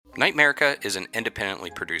Nightmerica is an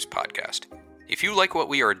independently produced podcast. If you like what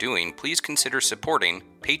we are doing, please consider supporting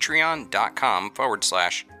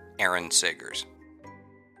patreon.com/Aaron Sagers.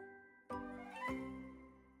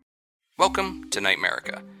 Welcome to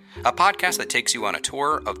Nightmerica, a podcast that takes you on a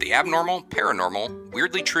tour of the abnormal, paranormal,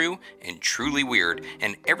 weirdly true, and truly weird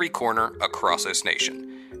in every corner across this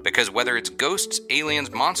nation. Because whether it's ghosts,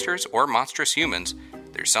 aliens, monsters, or monstrous humans,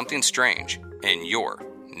 there's something strange in your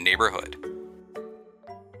neighborhood.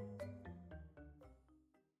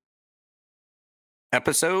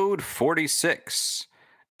 Episode 46,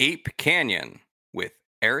 Ape Canyon with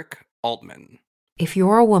Eric Altman. If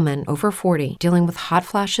you're a woman over 40 dealing with hot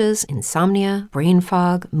flashes, insomnia, brain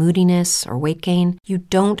fog, moodiness, or weight gain, you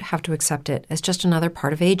don't have to accept it as just another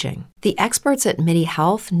part of aging. The experts at MIDI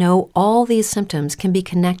Health know all these symptoms can be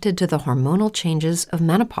connected to the hormonal changes of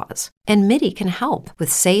menopause. And MIDI can help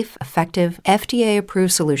with safe, effective,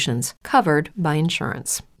 FDA-approved solutions covered by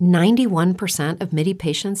insurance. 91% of MIDI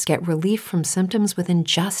patients get relief from symptoms within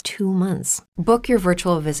just 2 months. Book your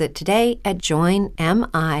virtual visit today at joinmidi.com.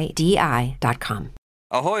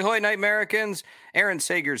 Ahoy, hoy, Nightmericans! Aaron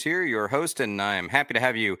Sagers here, your host, and I'm happy to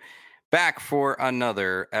have you back for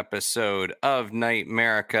another episode of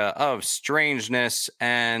Nightmerica, of Strangeness,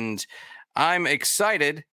 and I'm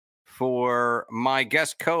excited for my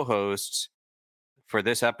guest co-hosts for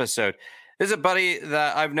this episode. This is a buddy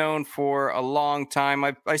that I've known for a long time.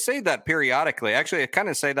 I say that periodically. Actually, I kind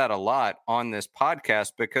of say that a lot on this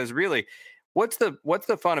podcast because really, what's the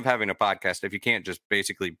fun of having a podcast if you can't just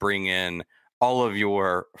basically bring in all of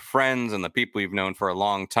your friends and the people you've known for a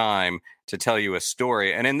long time to tell you a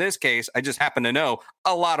story? And in this case, I just happen to know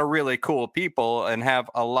a lot of really cool people and have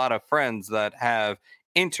a lot of friends that have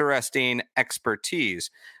interesting expertise.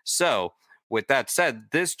 So with that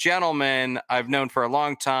said, this gentleman I've known for a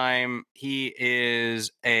long time. He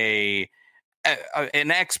is an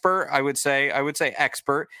expert, I would say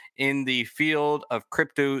expert in the field of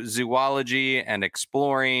cryptozoology and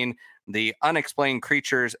exploring the unexplained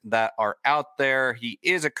creatures that are out there. He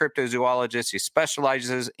is a cryptozoologist. He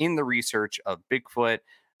specializes in the research of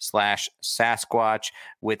Bigfoot/Sasquatch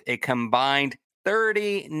with a combined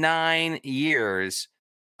 39 years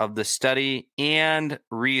of the study and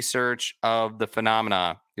research of the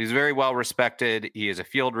phenomena. He's very well respected. He is a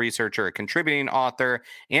field researcher, a contributing author,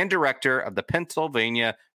 and director of the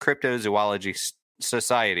Pennsylvania Cryptozoology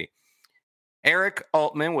Society. Eric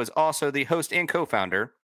Altman was also the host and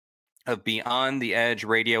co-founder of Beyond the Edge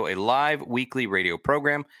Radio, a live weekly radio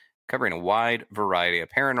program covering a wide variety of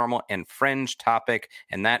paranormal and fringe topic,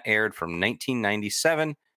 and that aired from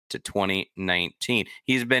 1997 to 2019.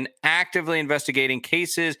 He's been actively investigating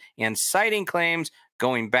cases and citing claims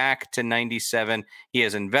going back to 97. He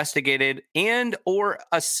has investigated and or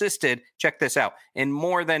assisted, check this out, in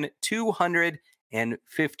more than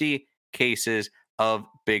 250 cases of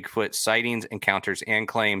Bigfoot sightings, encounters, and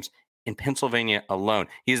claims in Pennsylvania alone.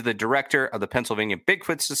 He's the director of the Pennsylvania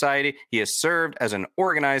Bigfoot Society. He has served as an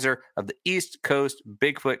organizer of the East Coast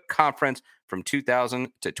Bigfoot Conference from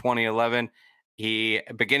 2000 to 2011.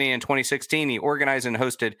 Beginning in 2016, he organized and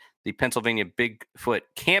hosted the Pennsylvania Bigfoot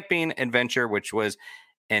Camping Adventure, which was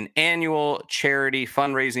an annual charity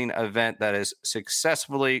fundraising event that has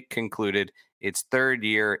successfully concluded its third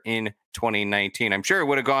year in 2019. I'm sure it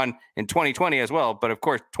would have gone in 2020 as well, but of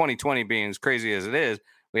course, 2020 being as crazy as it is,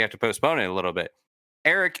 we have to postpone it a little bit.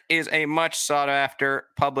 Eric is a much sought after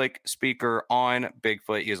public speaker on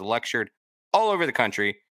Bigfoot. He has lectured all over the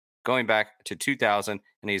country going back to 2000,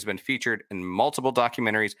 and he's been featured in multiple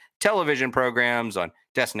documentaries, television programs on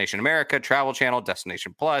Destination America, Travel Channel,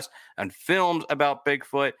 Destination Plus, and films about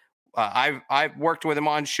Bigfoot. I've worked with him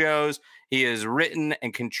on shows. He has written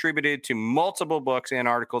and contributed to multiple books and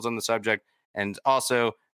articles on the subject, and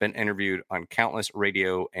also been interviewed on countless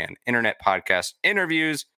radio and internet podcast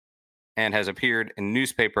interviews, and has appeared in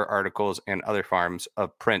newspaper articles and other forms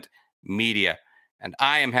of print media. And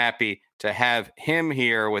I am happy to have him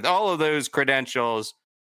here with all of those credentials.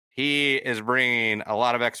 He is bringing a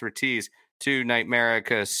lot of expertise to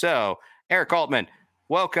Nightmerica. So, Eric Altman,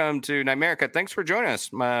 welcome to Nightmerica. Thanks for joining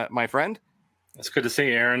us, my friend. It's good to see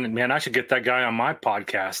you, Aaron. Man, I should get that guy on my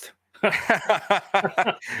podcast.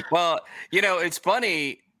 Well, it's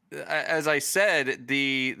funny. As I said,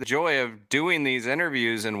 the joy of doing these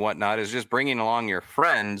interviews and whatnot is just bringing along your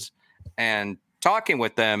friends and talking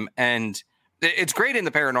with them. And it's great in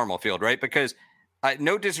the paranormal field, right? Because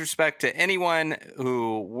no disrespect to anyone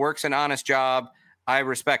who works an honest job. I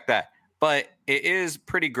respect that. But it is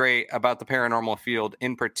pretty great about the paranormal field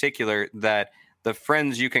in particular that the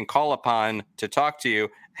friends you can call upon to talk to you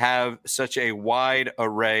have such a wide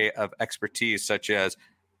array of expertise, such as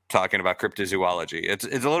talking about cryptozoology. It's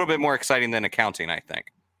a little bit more exciting than accounting, I think.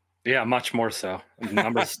 Yeah, much more so.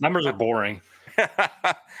 Numbers are boring.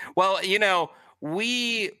 Well,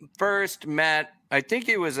 we first met, I think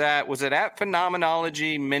it was at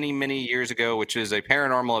Phenomenology many years ago, which is a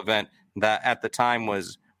paranormal event that at the time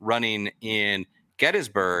was running in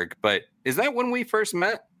Gettysburg. But is that when we first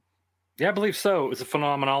met? Yeah, I believe so. It was a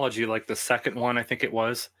Phenomenology, like the second one, I think it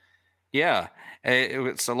was. Yeah, it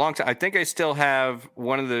was a long time. I think I still have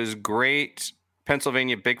one of those great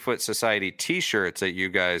Pennsylvania Bigfoot Society T-shirts that you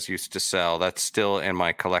guys used to sell. That's still in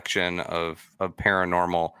my collection of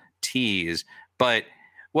paranormal tees. But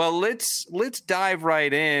well, let's dive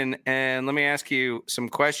right in and let me ask you some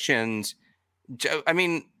questions. I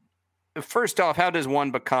mean, first off, how does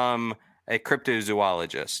one become a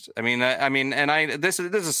cryptozoologist? This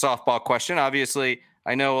is a softball question. Obviously,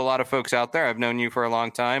 I know a lot of folks out there. I've known you for a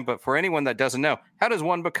long time, but for anyone that doesn't know, how does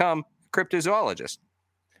one become a cryptozoologist?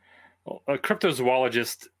 Well, a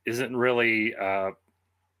cryptozoologist isn't really a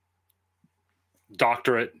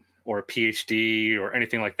doctorate or a PhD or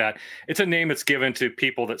anything like that. It's a name that's given to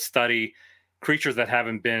people that study creatures that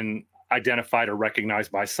haven't been identified or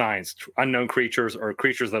recognized by science, unknown creatures or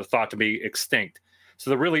creatures that are thought to be extinct. So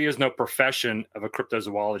there really is no profession of a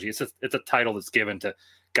cryptozoology. It's a title that's given to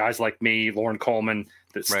guys like me, Lauren Coleman,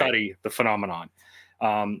 that study the phenomenon.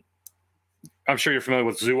 I'm sure you're familiar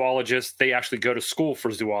with zoologists. They actually go to school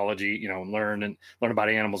for zoology, and learn about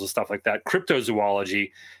animals and stuff like that.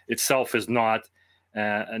 Cryptozoology itself is not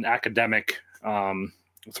an academic,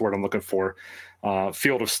 what's the word I'm looking for,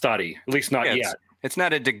 field of study, at least not yet. It's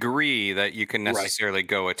not a degree that you can necessarily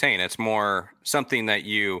go attain. It's more something that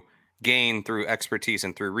you gain through expertise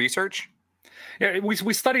and through research. Yeah,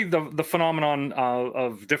 we study the phenomenon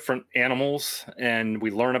of different animals, and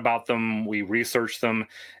we learn about them, we research them,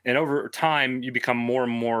 and over time you become more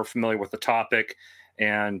and more familiar with the topic,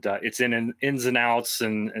 and it's in ins and outs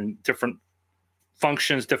and different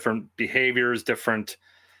functions, different behaviors, different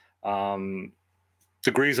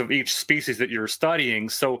degrees of each species that you're studying.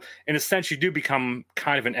 So in a sense, you do become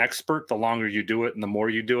kind of an expert the longer you do it and the more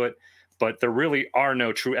you do it, but there really are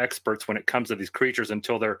no true experts when it comes to these creatures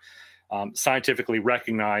until they're scientifically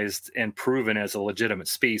recognized and proven as a legitimate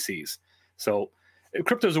species. So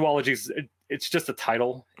cryptozoology, it's just a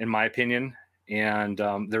title, in my opinion. And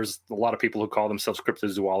there's a lot of people who call themselves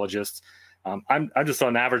cryptozoologists. I'm just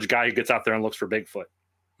an average guy who gets out there and looks for Bigfoot.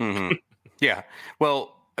 Mm-hmm. Yeah.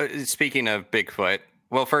 Well, speaking of Bigfoot,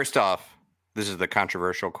 well, first off, this is the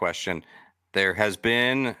controversial question. There has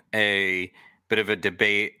been a bit of a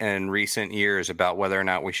debate in recent years about whether or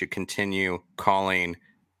not we should continue calling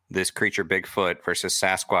this creature Bigfoot versus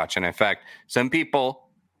Sasquatch. And in fact, some people,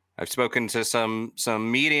 I've spoken to some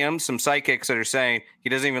mediums, some psychics that are saying he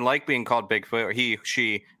doesn't even like being called Bigfoot, or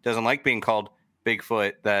she doesn't like being called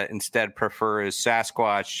Bigfoot, that instead prefers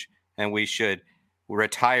Sasquatch, and we should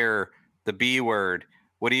retire the B word.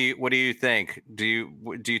 What do you think? Do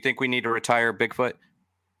you think we need to retire Bigfoot?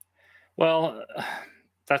 Well,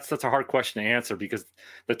 that's a hard question to answer because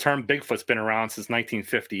the term Bigfoot's been around since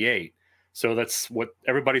 1958. So that's what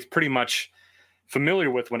everybody's pretty much familiar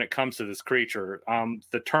with when it comes to this creature.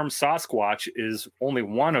 The term Sasquatch is only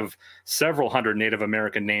one of several hundred Native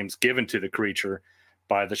American names given to the creature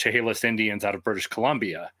by the Chehalis Indians out of British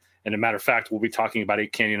Columbia. And as a matter of fact, we'll be talking about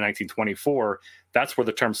Ape Canyon in 1924. That's where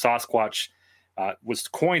the term Sasquatch was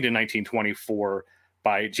coined in 1924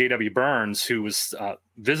 by J.W. Burns, who was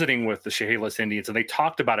visiting with the Chehalis Indians. And they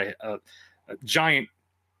talked about a giant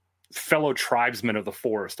fellow tribesman of the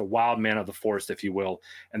forest, a wild man of the forest, if you will,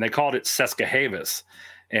 and they called it Sesquehavis.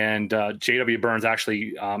 And J.W. Burns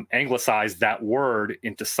actually anglicized that word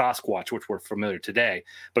into Sasquatch, which we're familiar today.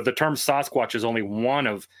 But the term Sasquatch is only one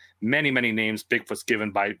of many names Bigfoot's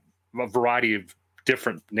given by a variety of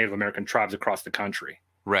different Native American tribes across the country.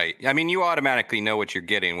 Right. I mean, you automatically know what you're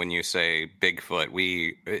getting when you say Bigfoot.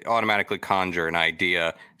 We automatically conjure an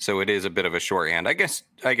idea, so it is a bit of a shorthand. I guess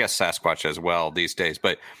Sasquatch as well these days.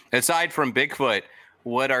 But aside from Bigfoot,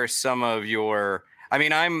 what are some of your? I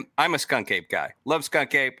mean, I'm a skunk ape guy. Love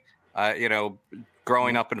skunk ape.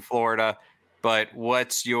 Growing up in Florida. But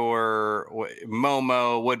what's your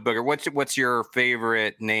Momo, wood booger? What's your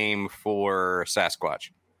favorite name for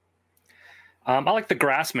Sasquatch? I like the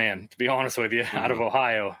Grassman, to be honest with you, out of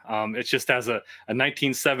Ohio. It just has a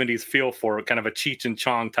 1970s feel for it, kind of a Cheech and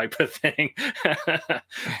Chong type of thing.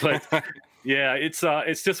 But yeah,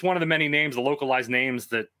 it's just one of the many names, the localized names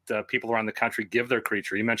that people around the country give their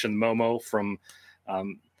creature. You mentioned Momo from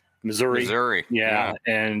Missouri. Yeah.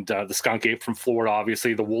 And the skunk ape from Florida,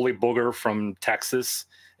 obviously, the woolly booger from Texas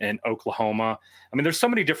and Oklahoma. I mean, there's so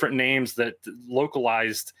many different names that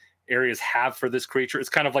localized areas have for this creature. It's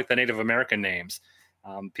kind of like the Native American names.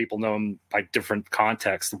 People know them by different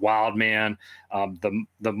contexts. Wild Man,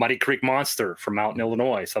 the Muddy Creek Monster from Mountain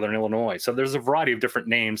Illinois, Southern Illinois. So there's a variety of different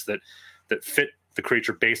names that fit the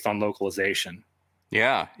creature based on localization.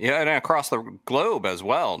 Yeah, and across the globe as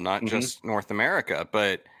well, not just North America.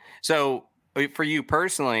 But so for you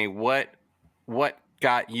personally, what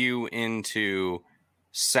got you into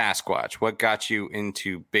Sasquatch? What got you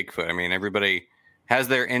into Bigfoot? I mean, everybody has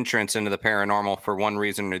their entrance into the paranormal for one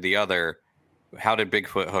reason or the other. How did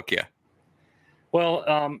Bigfoot hook you?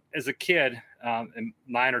 Well, as a kid,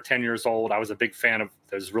 9 or 10 years old, I was a big fan of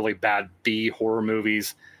those really bad B horror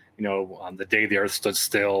movies. The Day the Earth Stood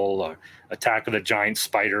Still, Attack of the Giant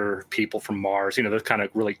Spider, People from Mars. Those kind of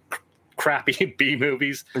really crappy B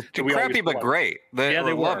movies. Crappy but great. They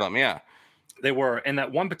love them. Yeah, they were. And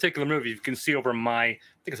that one particular movie, you can see over I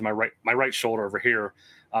think it's my right shoulder over here,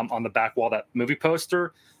 on the back wall, that movie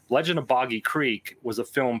poster. Legend of Boggy Creek was a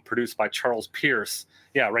film produced by Charles Pierce.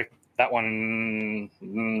 Yeah, right. That one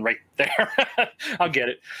right there. I'll get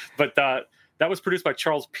it. But that was produced by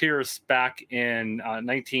Charles Pierce back in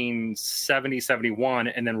 1970, 71,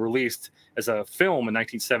 and then released as a film in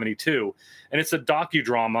 1972. And it's a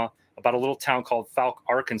docudrama about a little town called Fouke,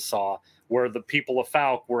 Arkansas, where the people of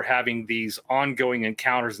Fouke were having these ongoing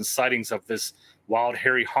encounters and sightings of this wild,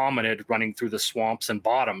 hairy hominid running through the swamps and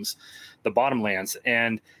the bottomlands.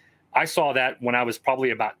 And I saw that when I was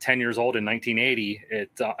probably about 10 years old in 1980.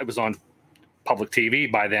 It was on public TV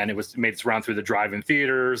by then. It made its round through the drive-in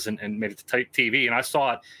theaters and made it to TV. And I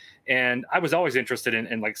saw it, and I was always interested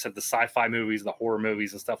in, like I said, the sci-fi movies, the horror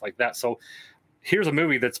movies and stuff like that. So here's a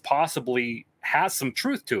movie that's possibly has some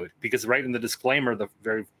truth to it, because right in the disclaimer, the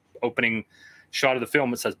very opening shot of the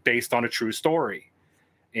film, it says based on a true story.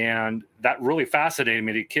 And that really fascinated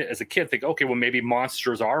me as a kid. Think, okay, well, maybe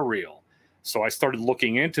monsters are real. So I started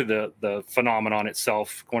looking into the phenomenon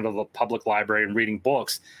itself, going to the public library and reading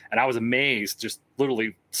books. And I was amazed, just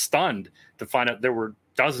literally stunned, to find out there were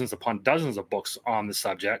dozens upon dozens of books on the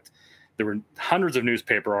subject. There were hundreds of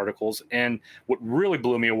newspaper articles. And what really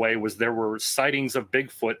blew me away was there were sightings of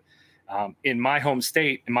Bigfoot in my home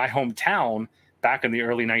state, in my hometown, back in the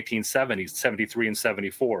early 1970s, 73 and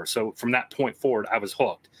 74. So from that point forward, I was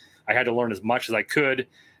hooked. I had to learn as much as I could.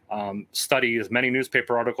 Study as many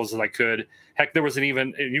newspaper articles as I could. Heck, there was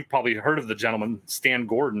you've probably heard of the gentleman, Stan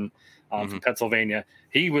Gordon, from Pennsylvania.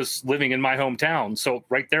 He was living in my hometown. So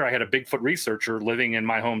right there, I had a Bigfoot researcher living in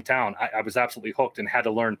my hometown. I was absolutely hooked and had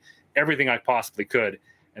to learn everything I possibly could.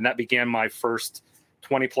 And that began my first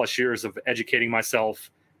 20 plus years of educating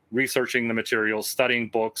myself, researching the materials, studying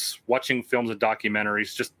books, watching films and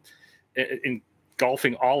documentaries, just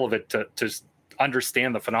engulfing all of it to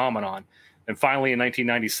understand the phenomenon. And finally, in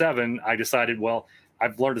 1997, I decided, well,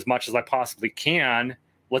 I've learned as much as I possibly can.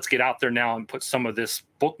 Let's get out there now and put some of this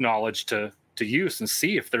book knowledge to use and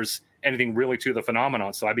see if there's anything really to the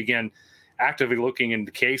phenomenon. So I began actively looking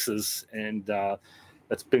into cases, and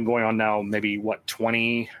that's been going on now maybe,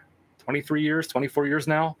 23 years, 24 years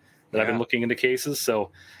now that I've been looking into cases.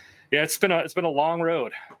 So, yeah, it's been a long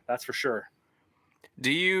road, that's for sure.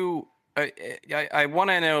 Do you I want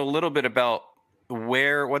to know a little bit about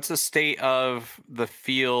what's the state of the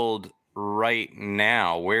field right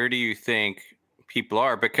now? Where do you think people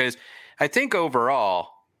are? Because I think overall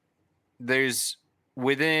there's,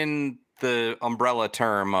 within the umbrella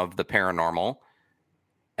term of the paranormal,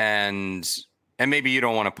 and maybe you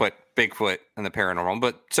don't want to put Bigfoot in the paranormal,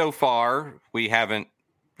 but so far we haven't,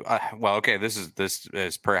 this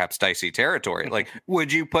is perhaps dicey territory. Like,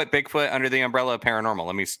 would you put Bigfoot under the umbrella of paranormal?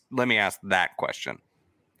 Let me ask that question.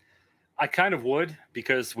 I kind of would,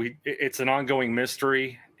 because it's an ongoing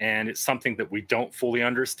mystery, and it's something that we don't fully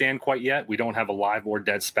understand quite yet. We don't have a live or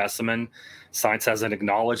dead specimen. Science hasn't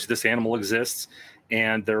acknowledged this animal exists.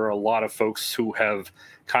 And there are a lot of folks who have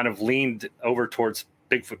kind of leaned over towards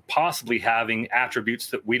Bigfoot possibly having attributes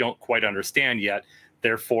that we don't quite understand yet.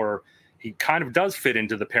 Therefore, he kind of does fit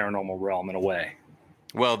into the paranormal realm in a way.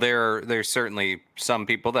 Well, there's certainly some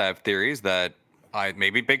people that have theories that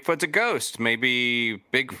maybe Bigfoot's a ghost. Maybe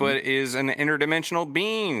Bigfoot is an interdimensional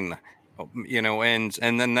being,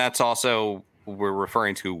 and then that's also, we're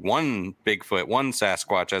referring to one Bigfoot, one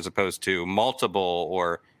Sasquatch, as opposed to multiple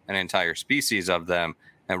or an entire species of them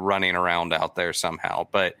and running around out there somehow.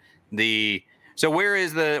 But so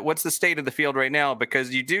what's the state of the field right now?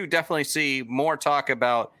 Because you do definitely see more talk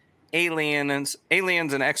about aliens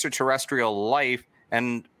and extraterrestrial life,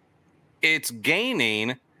 and it's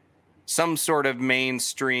gaining some sort of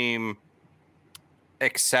mainstream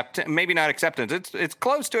acceptance, maybe not acceptance. It's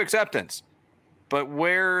close to acceptance, but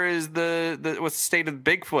where is what's the state of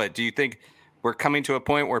Bigfoot? Do you think we're coming to a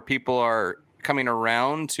point where people are coming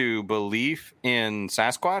around to belief in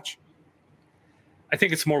Sasquatch? I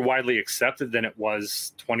think it's more widely accepted than it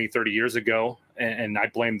was 20, 30 years ago. And I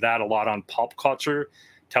blame that a lot on pop culture,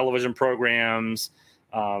 television programs,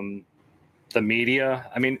 the media.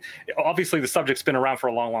 I mean, obviously the subject's been around for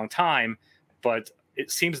a long, long time, but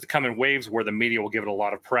it seems to come in waves where the media will give it a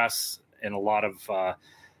lot of press and a lot of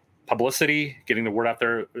publicity, getting the word out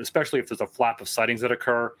there, especially if there's a flap of sightings that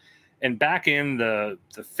occur. And back in the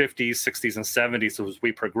 50s, 60s, and 70s, as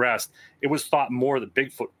we progressed, it was thought more that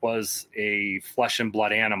Bigfoot was a flesh and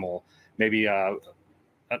blood animal, maybe an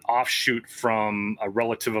offshoot from a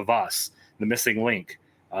relative of us, the missing link,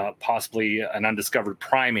 possibly an undiscovered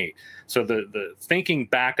primate. So the thinking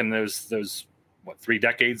back in those 3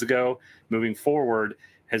 decades ago, moving forward,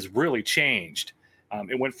 has really changed.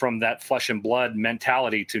 It went from that flesh and blood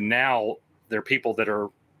mentality to now there are people that are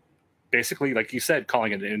basically, like you said,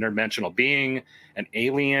 calling it an interdimensional being, an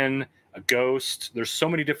alien, a ghost. There's so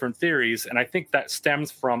many different theories. And I think that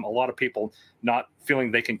stems from a lot of people not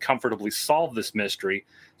feeling they can comfortably solve this mystery.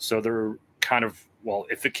 So they're kind of, well,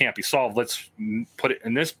 if it can't be solved, let's put it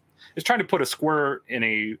in this. It's trying to put a square in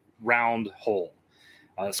a round hole,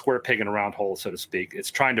 a square peg in a round hole, so to speak.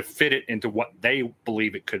 It's trying to fit it into what they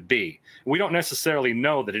believe it could be. We don't necessarily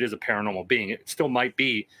know that it is a paranormal being. It still might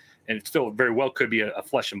be, and it still very well could be a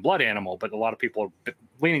flesh and blood animal, but a lot of people are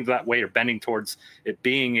leaning that way or bending towards it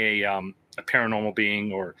being a paranormal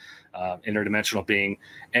being or interdimensional being.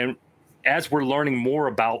 And as we're learning more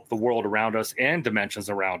about the world around us and dimensions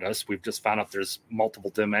around us, we've just found out there's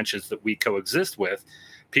multiple dimensions that we coexist with.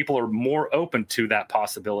 People are more open to that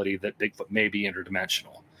possibility that Bigfoot may be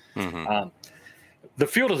interdimensional. Mm-hmm. The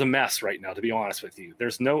field is a mess right now, to be honest with you.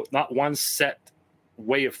 There's not one set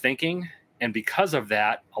way of thinking. And because of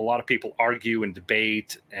that, a lot of people argue and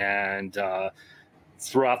debate and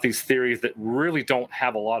throw out these theories that really don't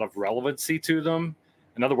have a lot of relevancy to them.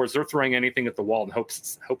 In other words, they're throwing anything at the wall and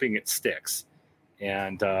hoping it sticks.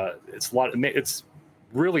 And it's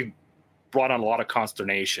really brought on a lot of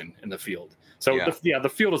consternation in the field. So the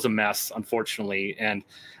field is a mess, unfortunately. And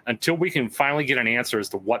until we can finally get an answer as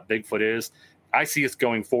to what Bigfoot is, I see us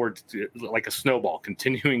going forward to, like a snowball,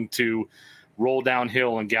 continuing to roll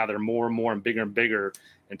downhill and gather more and more and bigger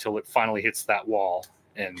until it finally hits that wall.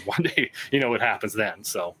 And one day, what happens then.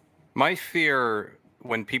 So my fear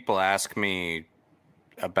when people ask me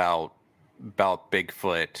about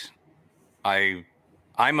Bigfoot,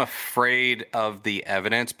 I'm afraid of the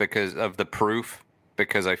evidence because of the proof,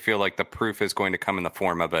 because I feel like the proof is going to come in the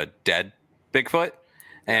form of a dead Bigfoot.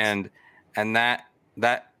 And that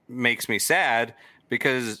makes me sad,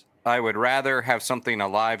 because I would rather have something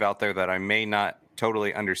alive out there that I may not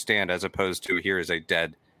totally understand, as opposed to here is a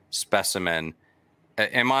dead specimen.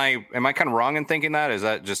 Am I kind of wrong in thinking that? Is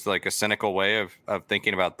that just like a cynical way of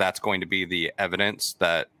thinking about that's going to be the evidence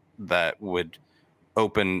that would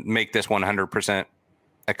make this 100%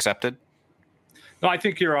 accepted? No, I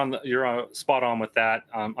think you're spot on with that.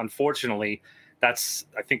 Unfortunately, that's,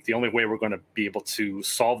 I think, the only way we're going to be able to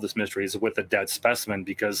solve this mystery is with a dead specimen,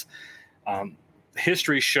 because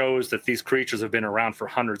history shows that these creatures have been around for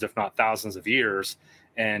hundreds, if not thousands of years.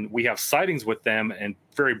 And we have sightings with them and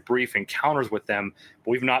very brief encounters with them,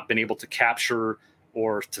 but we've not been able to capture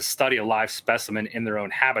or to study a live specimen in their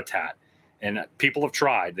own habitat. And people have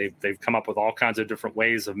tried. They've come up with all kinds of different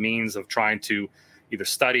means of trying to either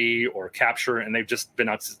study or capture, and they've just been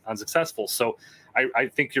unsuccessful. So I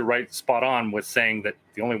think you're right, spot on, with saying that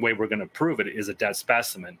the only way we're going to prove it is a dead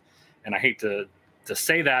specimen. And I hate to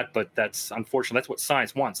say that, but that's unfortunate. That's what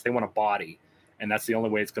science wants. They want a body, and that's the only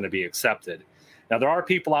way it's going to be accepted. Now, there are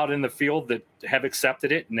people out in the field that have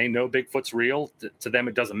accepted it, and they know Bigfoot's real. To them,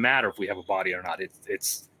 it doesn't matter if we have a body or not.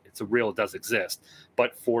 It's a real, it does exist.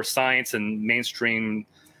 But for science and mainstream,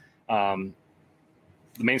 the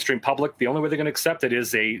mainstream public, the only way they're going to accept it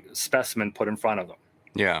is a specimen put in front of them.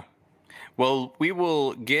 Yeah. Well, we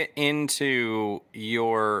will get into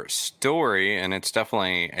your story, and it's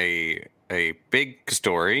definitely a big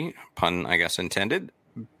story, pun, I guess, intended,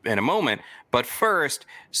 in a moment. But first,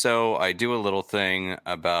 so I do a little thing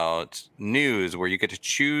about news where you get to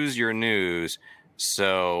choose your news.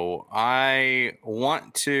 So I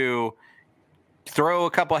want to throw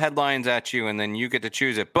a couple headlines at you, and then you get to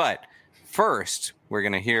choose it. But first, we're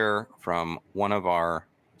going to hear from one of our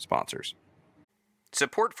sponsors.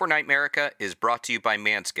 Support for Nightmerica is brought to you by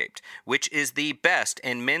Manscaped, which is the best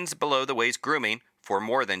in men's below-the-waist grooming for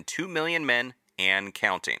more than 2 million men and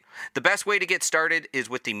counting. The best way to get started is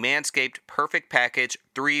with the Manscaped Perfect Package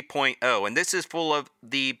 3.0, and this is full of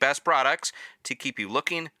the best products to keep you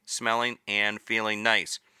looking, smelling, and feeling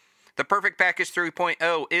nice. The Perfect Package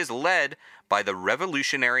 3.0 is led by the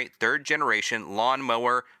revolutionary third-generation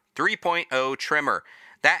Lawnmower 3.0 trimmer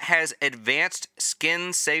that has advanced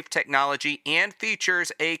skin-safe technology and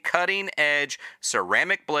features a cutting-edge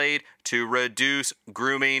ceramic blade to reduce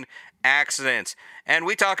grooming accidents. And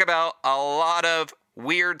we talk about a lot of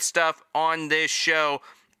weird stuff on this show,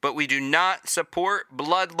 but we do not support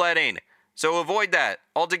bloodletting. So avoid that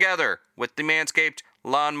altogether with the Manscaped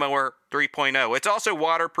Lawnmower 3.0. It's also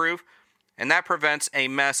waterproof, and that prevents a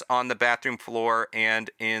mess on the bathroom floor and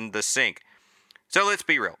in the sink. So let's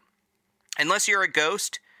be real. Unless you're a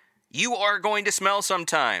ghost, you are going to smell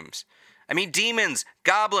sometimes. I mean, demons,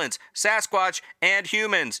 goblins, Sasquatch, and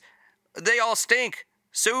humans, they all stink.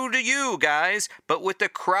 So do you, guys. But with the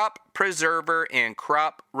Crop Preserver and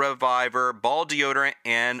Crop Reviver ball deodorant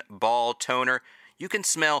and ball toner, you can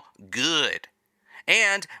smell good.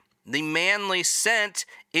 And the manly scent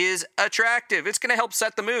is attractive. It's going to help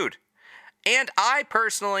set the mood. And I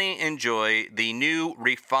personally enjoy the new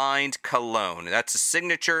Refined Cologne. That's a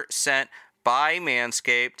signature scent by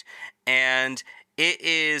Manscaped, and it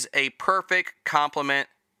is a perfect complement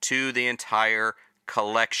to the entire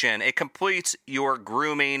collection. It completes your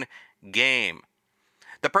grooming game.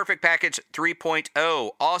 The Perfect Package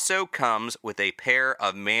 3.0 also comes with a pair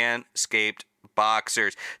of Manscaped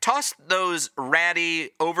boxers. Toss those ratty,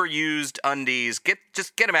 overused undies.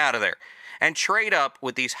 Just get them out of there. And trade up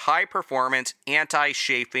with these high-performance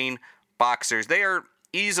anti-chafing boxers. They are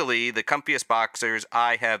easily the comfiest boxers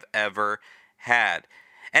I have ever had.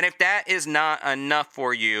 And if that is not enough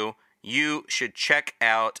for you, you should check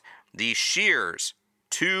out the Shears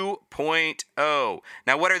 2.0.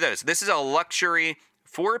 Now, what are those? This is a luxury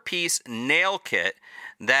 4-piece nail kit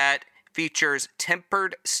that features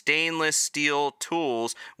tempered stainless steel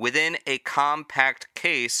tools within a compact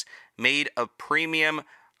case made of premium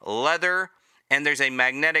leather, and there's a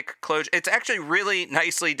magnetic closure. It's actually really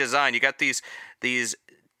nicely designed. You got these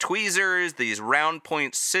tweezers, these round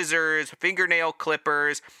point scissors, fingernail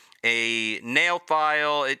clippers, a nail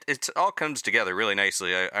file. It all comes together really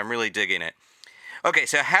nicely. I'm really digging it. Okay,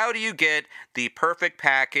 so how do you get the Perfect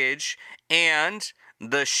Package and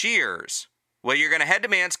the Shears? Well, you're going to head to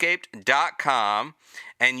manscaped.com,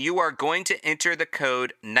 and you are going to enter the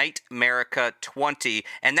code NIGHTAmerica20,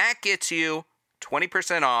 and that gets you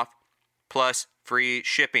 20% off plus free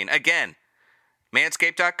shipping. Again,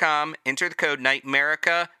 manscaped.com, enter the code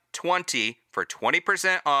NIGHTAmerica20 for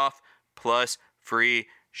 20% off plus free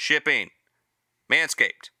shipping.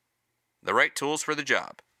 Manscaped, the right tools for the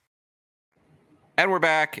job. And we're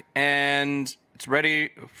back, and it's ready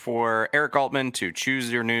for Eric Altman to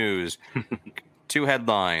choose your news. 2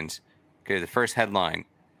 headlines. Okay, the first headline.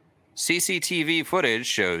 CCTV footage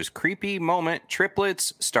shows creepy moment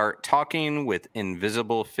triplets start talking with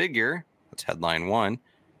invisible figure. That's headline 1.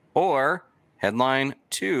 Or headline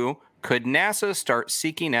 2, could NASA start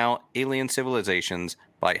seeking out alien civilizations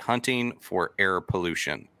by hunting for air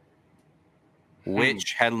pollution?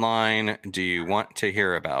 Which headline do you want to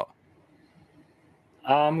hear about?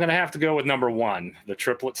 I'm going to have to go with number 1, the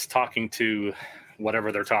triplets talking to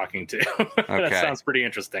whatever they're talking to. Okay. That sounds pretty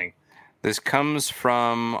interesting. This comes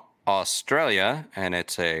from Australia, and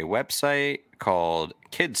it's a website called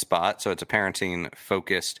KidSpot, so it's a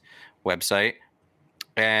parenting-focused website.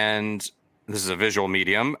 And this is a visual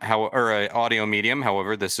medium, or an audio medium.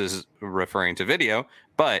 However, this is referring to video.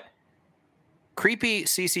 But creepy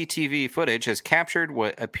CCTV footage has captured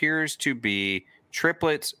what appears to be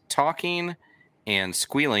triplets talking and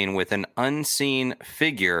squealing with an unseen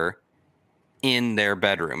figure in their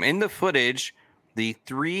bedroom. In the footage, the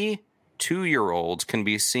 3 2-year-olds can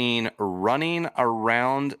be seen running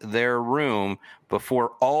around their room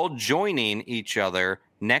before all joining each other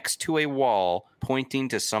next to a wall, pointing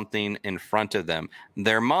to something in front of them.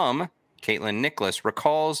 Their mom, Caitlin Nicholas,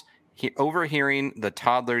 recalls overhearing the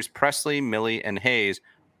toddlers Presley, Millie, and Hayes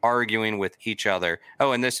arguing with each other.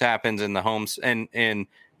 Oh, and this happens in the homes in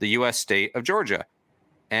the U.S. state of Georgia.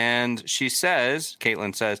 And she says,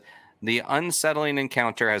 Caitlin says, the unsettling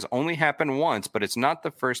encounter has only happened once, but it's not the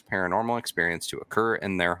first paranormal experience to occur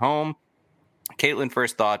in their home. Caitlin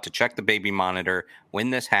first thought to check the baby monitor when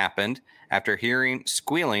this happened after hearing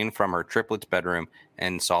squealing from her triplets' bedroom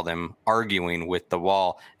and saw them arguing with the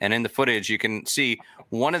wall. And in the footage, you can see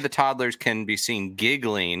one of the toddlers can be seen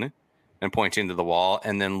giggling and pointing to the wall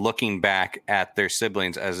and then looking back at their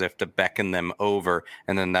siblings as if to beckon them over.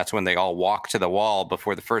 And then that's when they all walk to the wall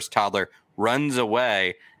before the first toddler runs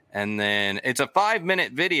away. And then it's a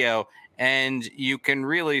 5-minute video, and you can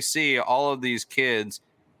really see all of these kids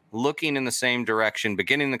looking in the same direction,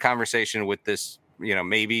 beginning the conversation with this,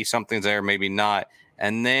 maybe something's there, maybe not.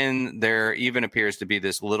 And then there even appears to be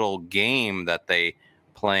this little game that they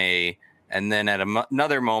play And then at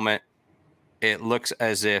another moment, it looks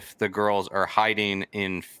as if the girls are hiding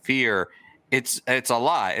in fear. It's a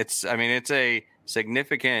lot. It's a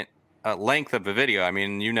significant length of a video. I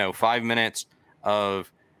mean, 5 minutes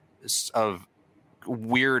of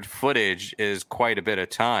weird footage is quite a bit of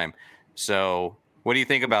time. So what do you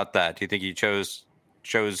think about that? Do you think he chose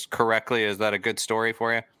correctly? Is that a good story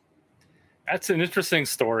for you? That's an interesting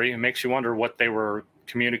story. It makes you wonder what they were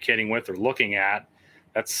communicating with or looking at.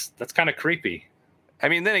 That's kind of creepy. I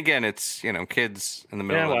mean, then again, it's, kids in the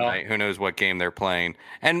middle of the night. Who knows what game they're playing?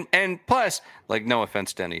 And plus, like, no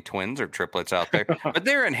offense to any twins or triplets out there, but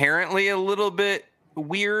they're inherently a little bit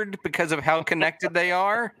weird because of how connected they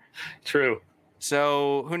are. True.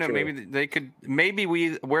 So who knows? True. Maybe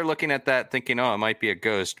we're looking at that thinking, oh, it might be a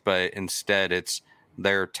ghost, but instead it's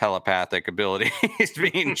their telepathic ability is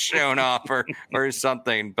being shown off or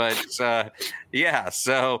something. But yeah.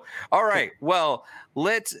 So, all right. Well,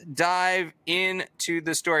 let's dive into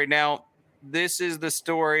the story. Now, this is the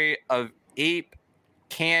story of Ape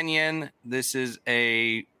Canyon. This is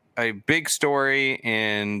a big story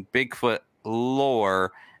in Bigfoot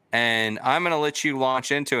lore. And I'm going to let you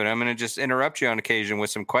launch into it. I'm going to just interrupt you on occasion with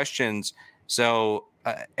some questions. So,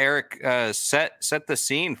 Eric, set the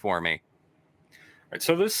scene for me. All right,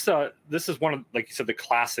 so this is one of, like you said, the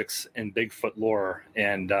classics in Bigfoot lore,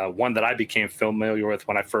 and one that I became familiar with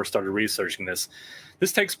when I first started researching this.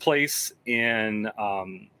 This takes place in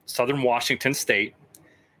southern Washington State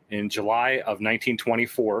in July of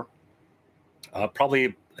 1924. Probably,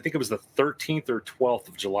 I think it was the 13th or 12th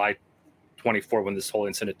of July 24 when this whole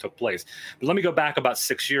incident took place. But let me go back about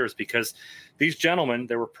 6 years, because these gentlemen,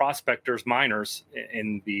 they were prospectors, miners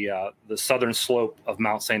in the southern slope of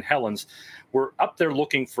Mount St. Helens, were up there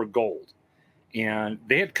looking for gold. And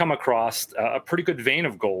they had come across a pretty good vein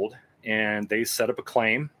of gold, and they set up a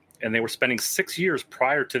claim, and they were spending 6 years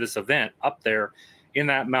prior to this event up there in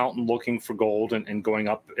that mountain looking for gold and going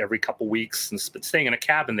up every couple weeks and staying in a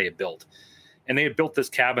cabin they had built. And they had built this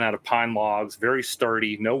cabin out of pine logs, very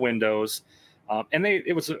sturdy, no windows. And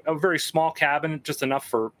it was a very small cabin, just enough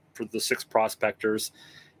for the 6 prospectors.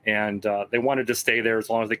 And they wanted to stay there as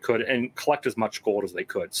long as they could and collect as much gold as they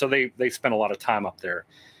could. So they spent a lot of time up there.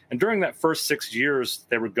 And during that first 6 years,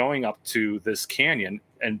 they were going up to this canyon.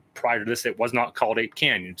 And prior to this, it was not called Ape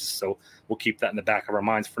Canyon. So we'll keep that in the back of our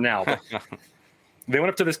minds for now. But they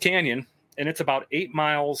went up to this canyon, and it's about 8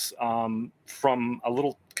 miles from a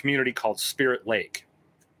little community called Spirit Lake.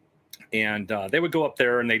 And they would go up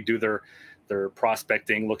there and they'd do their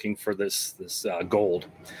prospecting, looking for this gold.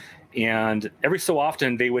 And every so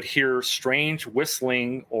often they would hear strange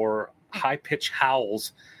whistling or high-pitched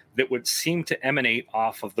howls that would seem to emanate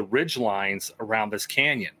off of the ridge lines around this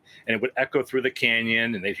canyon. And it would echo through the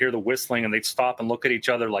canyon, and they'd hear the whistling, and they'd stop and look at each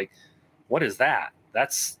other like, what is that?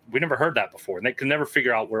 We never heard that before. And they could never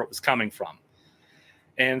figure out where it was coming from.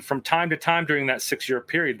 And from time to time during that 6-year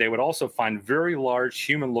period, they would also find very large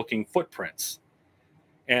human-looking footprints.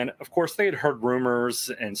 And of course, they had heard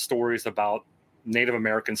rumors and stories about Native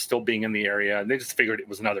Americans still being in the area. And they just figured it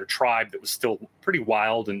was another tribe that was still pretty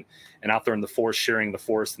wild and out there in the forest, sharing the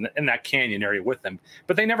forest in that canyon area with them.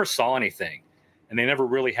 But they never saw anything. And they never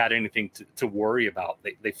really had anything to worry about.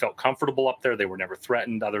 They felt comfortable up there. They were never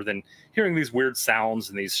threatened, other than hearing these weird sounds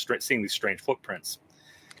and seeing these strange footprints.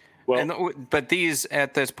 Well, but these,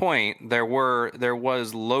 at this point, there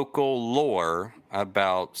was local lore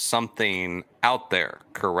about something out there,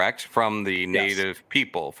 correct? From the native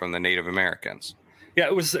people, from the Native Americans. Yeah,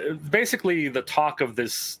 it was basically the talk of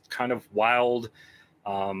this kind of wild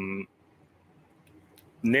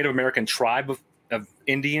Native American tribe of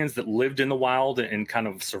Indians that lived in the wild and kind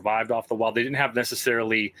of survived off the wild. They didn't have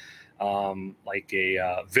necessarily like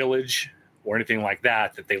a village or anything like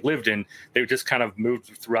that they lived in. They just kind of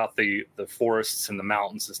moved throughout the forests and the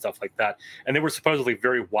mountains and stuff like that. And they were supposedly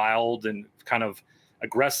very wild and kind of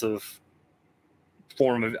aggressive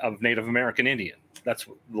form of Native American Indian. That's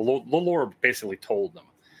what the lore basically told them.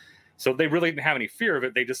 So they really didn't have any fear of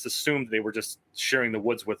it. They just assumed they were just sharing the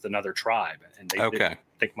woods with another tribe, and they didn't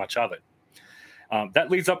think much of it. That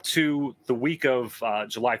leads up to the week of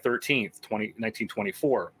July 13th,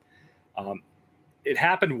 1924. It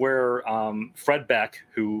happened where Fred Beck,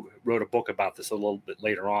 who wrote a book about this a little bit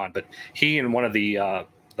later on, but he and one of the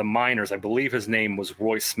miners, I believe his name was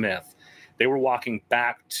Roy Smith, they were walking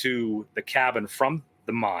back to the cabin from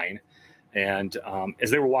the mine. And as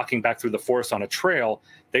they were walking back through the forest on a trail,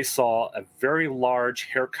 they saw a very large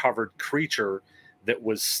hair-covered creature that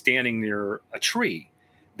was standing near a tree.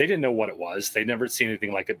 They didn't know what it was. They'd never seen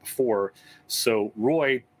anything like it before. So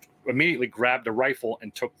Roy immediately grabbed a rifle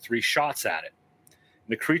and took 3 shots at it.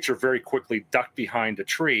 The creature very quickly ducked behind a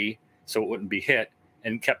tree, so it wouldn't be hit,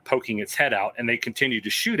 and kept poking its head out. And they continued to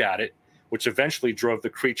shoot at it, which eventually drove the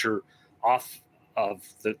creature off of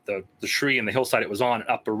the tree and the hillside it was on,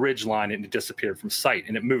 up a ridge line, and it disappeared from sight.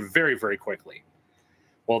 And it moved very, very quickly.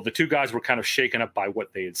 Well, the two guys were kind of shaken up by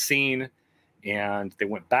what they had seen, and they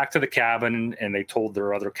went back to the cabin and they told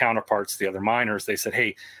their other counterparts, the other miners. They said,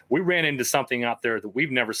 "Hey, we ran into something out there that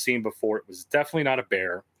we've never seen before. It was definitely not a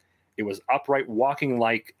bear. It was upright, walking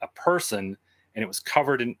like a person, and it was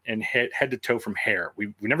covered in head to toe from hair.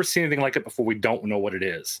 We never seen anything like it before. We don't know what it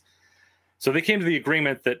is." So they came to the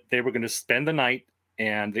agreement that they were going to spend the night,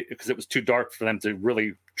 and because it was too dark for them to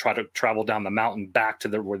really try to travel down the mountain back to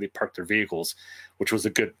where they parked their vehicles, which was a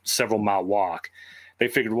good several mile walk. They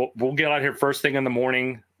figured, we'll get out here first thing in the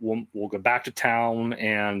morning. We'll go back to town,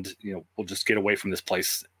 and we'll just get away from this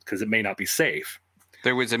place because it may not be safe.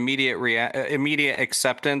 There was immediate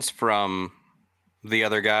acceptance from the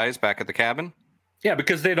other guys back at the cabin. Yeah,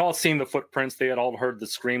 because they'd all seen the footprints. They had all heard the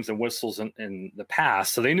screams and whistles in the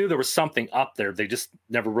past. So they knew there was something up there. They just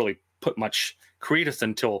never really put much credence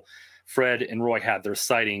until Fred and Roy had their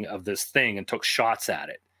sighting of this thing and took shots at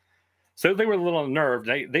it. So they were a little unnerved.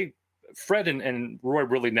 Fred and Roy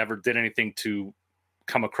really never did anything to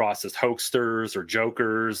come across as hoaxsters or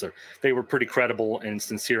jokers. Or they were pretty credible and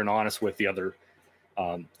sincere and honest with the other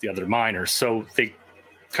miners. So they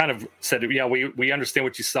kind of said, "Yeah, we understand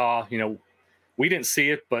what you saw. We didn't see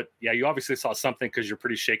it, but yeah, you obviously saw something because you're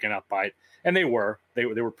pretty shaken up by it." And they were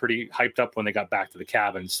pretty hyped up when they got back to the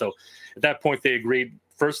cabin. So at that point, they agreed,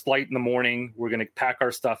 first light in the morning, we're going to pack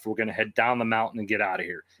our stuff. We're going to head down the mountain and get out of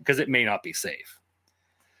here because it may not be safe.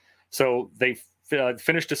 So they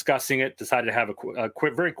finished discussing it, decided to have a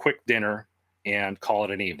very quick dinner and call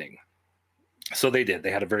it an evening. So they did.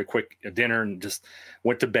 They had a very quick dinner and just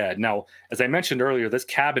went to bed. Now, as I mentioned earlier, this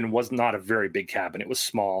cabin was not a very big cabin. It was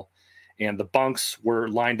small, and the bunks were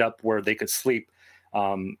lined up where they could sleep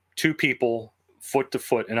two people foot to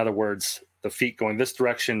foot. In other words, the feet going this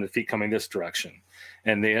direction, the feet coming this direction.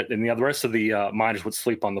 And the rest of the miners would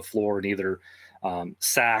sleep on the floor in either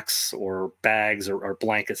sacks or bags or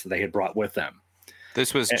blankets that they had brought with them.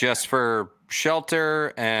 This was just for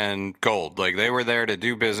shelter and gold. Like, they were there to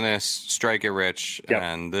do business, strike it rich. Yep.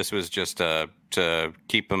 And this was just to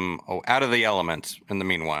keep them out of the elements in the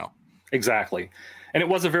meanwhile. Exactly. And it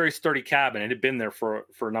was a very sturdy cabin. It had been there for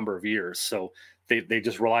a number of years. So they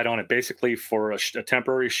just relied on it basically for a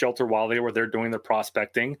temporary shelter while they were there doing their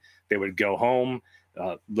prospecting. They would go home,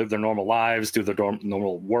 live their normal lives, do their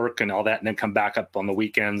normal work and all that, and then come back up on the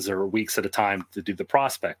weekends or weeks at a time to do the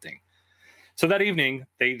prospecting. So that evening,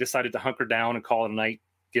 they decided to hunker down and call it a night,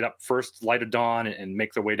 get up first, light of dawn, and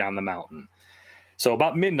make their way down the mountain. So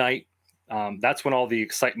about midnight, that's when all the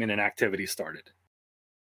excitement and activity started.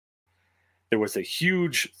 There was a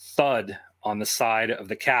huge thud on the side of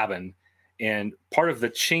the cabin, and part of the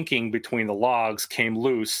chinking between the logs came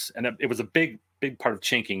loose, and it was a big part of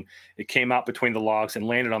chinking. It came out between the logs and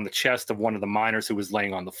landed on the chest of one of the miners who was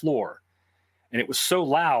laying on the floor. And it was so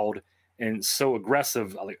loud and so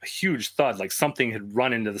aggressive, like a huge thud, like something had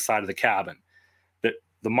run into the side of the cabin, that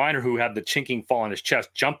the miner who had the chinking fall on his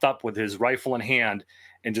chest jumped up with his rifle in hand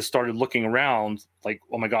and just started looking around like,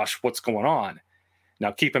 "Oh my gosh, what's going on?"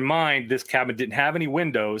 Now, keep in mind, this cabin didn't have any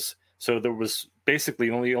windows, so there was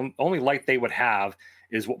basically only light they would have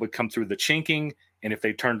is what would come through the chinking, and if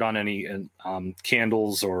they turned on any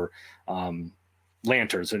candles or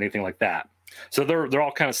lanterns or anything like that. So they're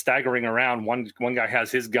all kind of staggering around. One guy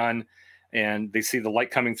has his gun, and they see the light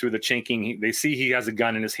coming through the chinking. They see he has a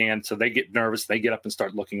gun in his hand, so they get nervous. They get up and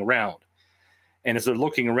start looking around. And as they're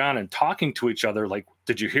looking around and talking to each other, like,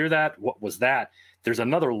 "Did you hear that? What was that?" There's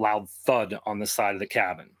another loud thud on the side of the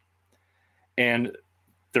cabin. And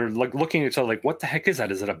they're like looking at each other like, "What the heck is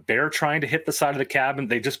that? Is it a bear trying to hit the side of the cabin?"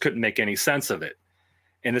 They just couldn't make any sense of it.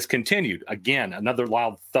 And this continued. Again, another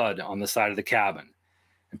loud thud on the side of the cabin.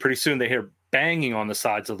 And pretty soon they hear banging on the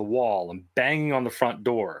sides of the wall and banging on the front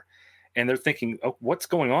door. And they're thinking, "Oh, what's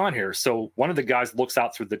going on here?" So one of the guys looks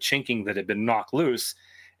out through the chinking that had been knocked loose.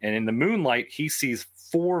 And in the moonlight, he sees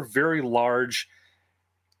 4 very large,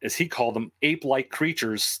 as he called them, ape-like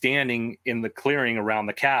creatures standing in the clearing around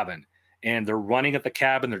the cabin. And they're running at the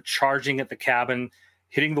cabin. They're charging at the cabin,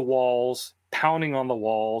 hitting the walls, pounding on the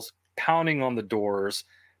walls, pounding on the doors,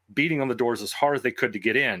 beating on the doors as hard as they could to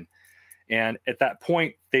get in. And at that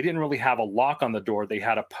point, they didn't really have a lock on the door. They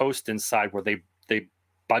had a post inside where they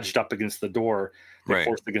budged up against the door. They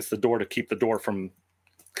forced against the door to keep the door from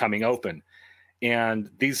coming open. And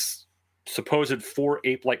these supposed 4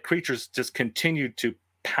 ape-like creatures just continued to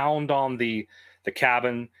pound on the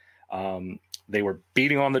cabin. They were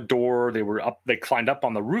beating on the door. They climbed up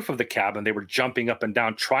on the roof of the cabin. They were jumping up and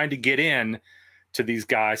down, trying to get in to these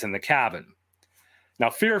guys in the cabin. Now,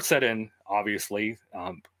 fear set in, obviously.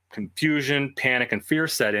 Confusion, panic, and fear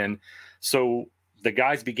set in. So the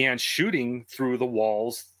guys began shooting through the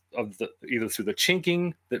walls of either through the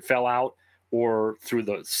chinking that fell out or through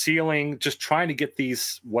the ceiling, just trying to get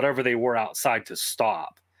these, whatever they were outside, to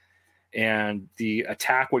stop. And the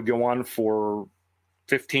attack would go on for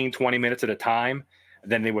 15, 20 minutes at a time.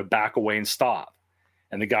 Then they would back away and stop.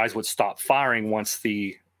 And the guys would stop firing once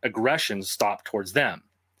the aggression stopped towards them.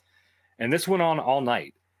 And this went on all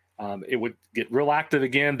night. It would get real active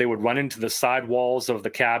again. They would run into the side walls of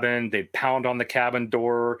the cabin. They'd pound on the cabin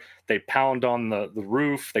door. They'd pound on the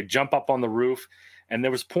roof. They'd jump up on the roof. And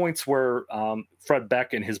there was points where Fred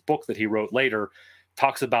Beck, in his book that he wrote later,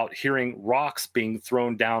 talks about hearing rocks being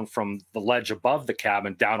thrown down from the ledge above the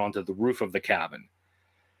cabin down onto the roof of the cabin.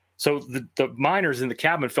 So the miners in the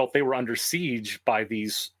cabin felt they were under siege by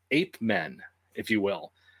these ape men, if you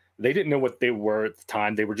will. They didn't know what they were at the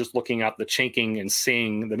time. They were just looking out the chinking and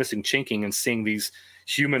seeing the missing chinking and seeing these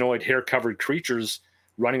humanoid hair-covered creatures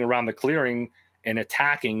running around the clearing and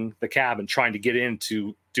attacking the cabin, trying to get in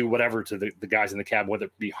to do whatever to the guys in the cabin, whether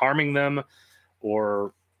it be harming them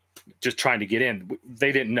or just trying to get in.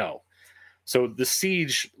 They didn't know. So the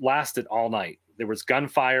siege lasted all night. There was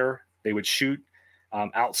gunfire. They would shoot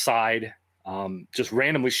outside, just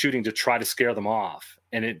randomly shooting to try to scare them off.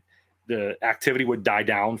 And the activity would die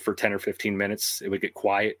down for 10 or 15 minutes. It would get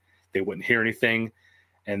quiet. They wouldn't hear anything.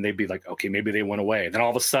 And they'd be like, okay, maybe they went away. Then all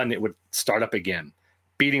of a sudden it would start up again,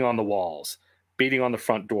 beating on the walls, beating on the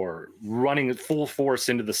front door, running at full force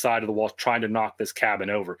into the side of the wall, trying to knock this cabin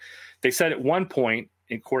over. They said at one point,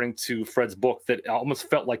 according to Fred's book, that it almost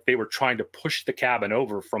felt like they were trying to push the cabin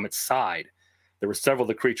over from its side. There were several of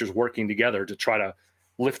the creatures working together to try to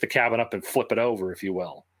lift the cabin up and flip it over, if you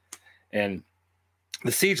will. And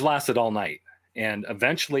the siege lasted all night. And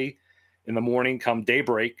eventually, in the morning, come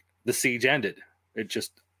daybreak, the siege ended. It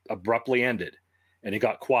just abruptly ended, and it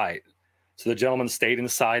got quiet. So the gentleman stayed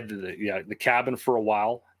inside the cabin for a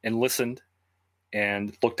while and listened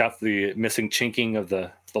and looked out the missing chinking of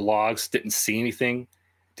the logs, didn't see anything,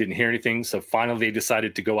 didn't hear anything. So finally, they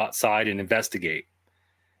decided to go outside and investigate.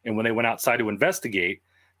 And when they went outside to investigate,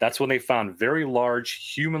 that's when they found very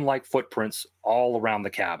large human-like footprints all around the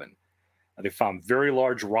cabin. They found very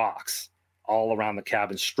large rocks all around the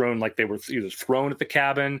cabin, strewn like they were either thrown at the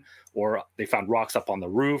cabin or they found rocks up on the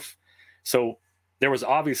roof. So there was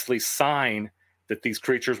obviously sign that these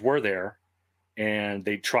creatures were there, and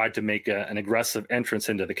they tried to make an aggressive entrance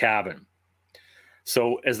into the cabin.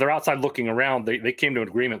 So as they're outside looking around, they came to an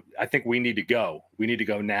agreement. I think we need to go. We need to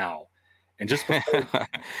go now. And just before,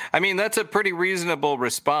 I mean, that's a pretty reasonable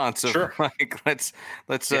response. Of sure. Like, let's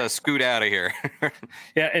scoot out of here.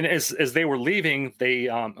 Yeah, and as they were leaving,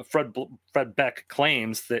 Fred Beck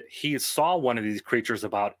claims that he saw one of these creatures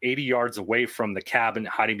about 80 yards away from the cabin,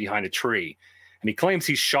 hiding behind a tree. And he claims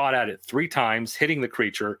he shot at it 3 times, hitting the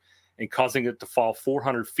creature and causing it to fall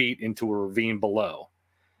 400 feet into a ravine below.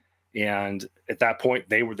 And at that point,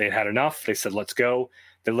 they'd had enough. They said, let's go.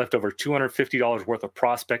 They left over $250 worth of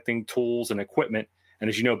prospecting tools and equipment. And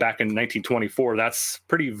as you know, back in 1924, that's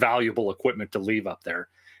pretty valuable equipment to leave up there.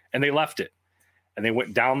 And they left it. And they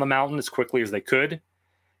went down the mountain as quickly as they could.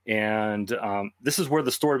 And this is where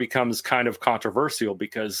the story becomes kind of controversial,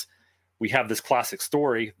 because we have this classic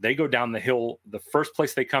story. They go down the hill. The first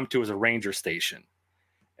place they come to is a ranger station.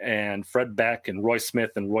 And Fred Beck and Roy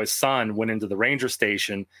Smith and Roy's son went into the ranger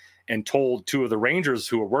station and told 2 of the rangers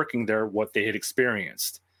who were working there what they had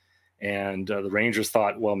experienced. And the rangers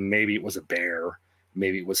thought, well, maybe it was a bear.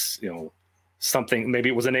 Maybe it was, something. Maybe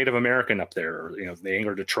it was a Native American up there, or, they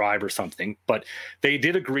angered a tribe or something. But they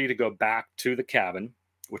did agree to go back to the cabin,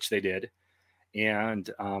 which they did. And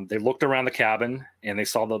they looked around the cabin, and they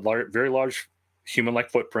saw the very large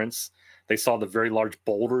human-like footprints. They saw the very large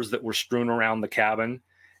boulders that were strewn around the cabin.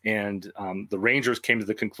 And the rangers came to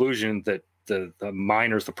the conclusion that the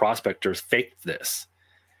miners, the prospectors, faked this.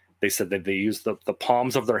 They said that they used the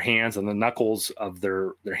palms of their hands and the knuckles of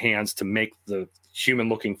their hands to make the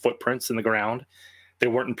human-looking footprints in the ground. They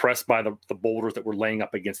weren't impressed by the boulders that were laying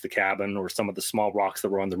up against the cabin or some of the small rocks that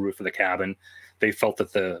were on the roof of the cabin. They felt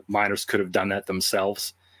that the miners could have done that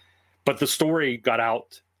themselves. But the story got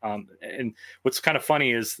out. And what's kind of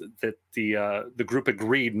funny is that the group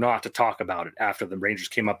agreed not to talk about it after the rangers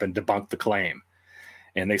came up and debunked the claim.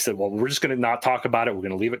 And they said, well, we're just going to not talk about it. We're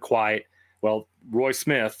going to leave it quiet. Well, Roy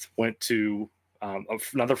Smith went to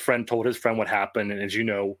another friend, told his friend what happened. And as you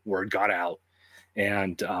know, word got out.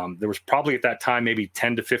 And there was probably at that time maybe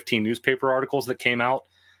 10 to 15 newspaper articles that came out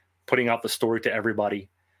putting out the story to everybody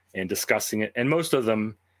and discussing it. And most of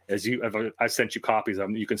them, I've sent you copies of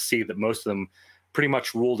them, you can see that most of them pretty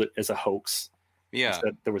much ruled it as a hoax. Yeah.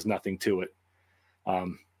 Said there was nothing to it.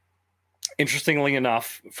 Interestingly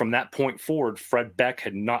enough, from that point forward, Fred Beck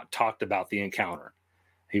had not talked about the encounter.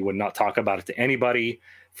 He would not talk about it to anybody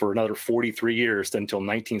for another 43 years until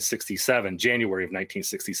 1967, January of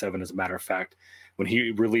 1967, as a matter of fact, when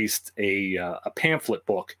he released a pamphlet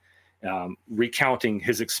book recounting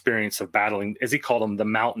his experience of battling, as he called them, the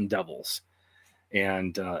Mountain Devils.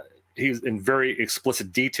 And he's in very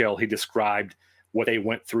explicit detail. He described what they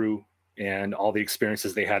went through and all the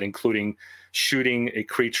experiences they had, including shooting a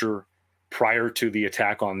creature prior to the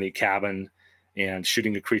attack on the cabin and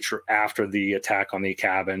shooting a creature after the attack on the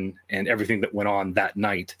cabin, and everything that went on that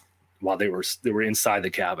night while they were inside the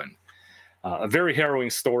cabin. A very harrowing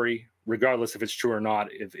story, regardless if it's true or not.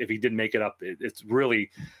 If he did make it up, it really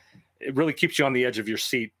keeps you on the edge of your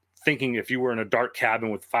seat, thinking if you were in a dark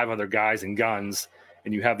cabin with 5 other guys and guns,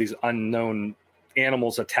 and you have these unknown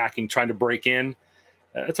animals attacking, trying to break in.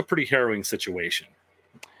 It's a pretty harrowing situation.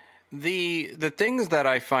 The things that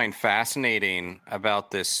I find fascinating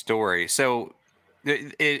about this story, so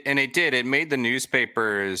it made the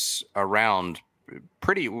newspapers around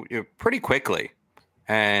pretty quickly,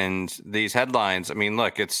 and these headlines. I mean,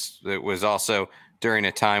 look, it was also during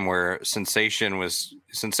a time where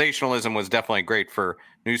sensationalism was definitely great for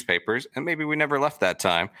newspapers, and maybe we never left that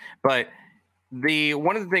time, but.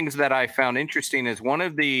 One of the things that I found interesting is one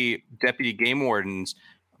of the deputy game wardens,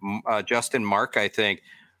 Justin Mark, I think,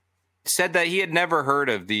 said that he had never heard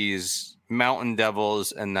of these mountain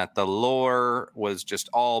devils and that the lore was just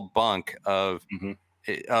all bunk of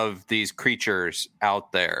these creatures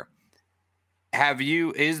out there.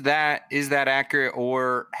 Is that accurate,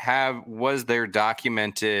 or was there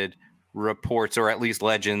documented reports, or at least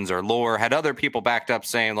legends or lore? Had other people backed up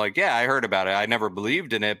saying, like, yeah, I heard about it, I never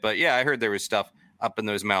believed in it, but yeah, I heard there was stuff up in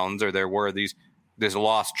those mountains, or there were this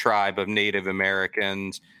lost tribe of Native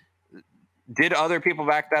Americans? Did other people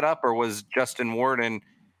back that up, or was Justin Worden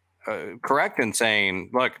correct in saying,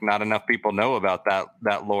 look, not enough people know about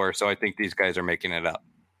that lore, so I think these guys are making it up?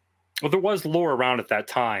 Well, there was lore around at that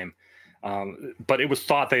time, but it was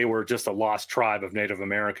thought they were just a lost tribe of Native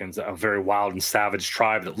Americans, a very wild and savage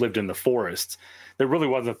tribe that lived in the forests. There really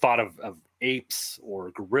wasn't thought of apes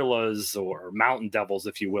or gorillas or mountain devils,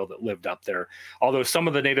 if you will, that lived up there. Although some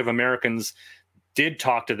of the Native Americans did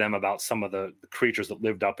talk to them about some of the creatures that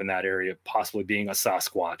lived up in that area, possibly being a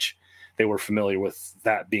Sasquatch. They were familiar with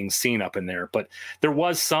that being seen up in there. But there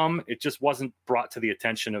was some, it just wasn't brought to the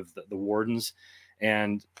attention of the wardens.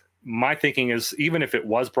 And my thinking is, even if it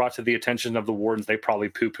was brought to the attention of the wardens, they probably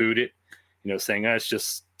poo-pooed it, saying,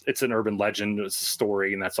 it's an urban legend, it's a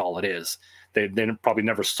story, and that's all it is. They probably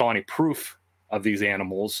never saw any proof of these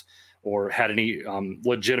animals or had any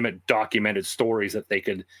legitimate documented stories that they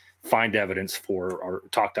could find evidence for or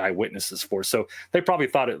talk to eyewitnesses for. So they probably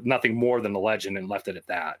thought it nothing more than a legend and left it at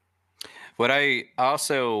that. What I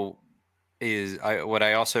also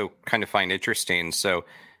kind of find interesting, so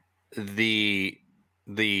the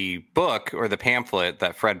book or the pamphlet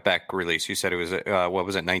that Fred Beck released, you said it was, what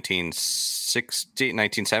was it,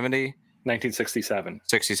 1970? 1967.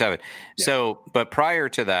 67. Yeah. So, but prior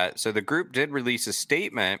to that, so the group did release a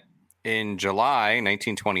statement in July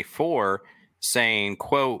 1924 saying,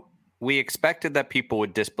 quote, "We expected that people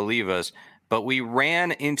would disbelieve us, but we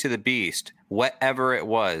ran into the beast, whatever it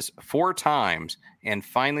was, 4 times and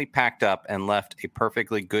finally packed up and left a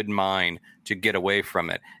perfectly good mind to get away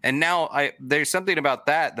from it." And now there's something about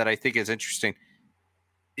that I think is interesting.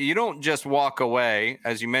 You don't just walk away.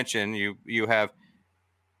 As you mentioned, you have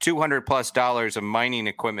 $200+ of mining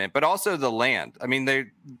equipment, but also the land. I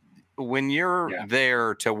mean, when you're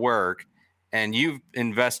there to work and you've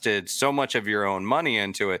invested so much of your own money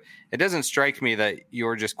into it, it doesn't strike me that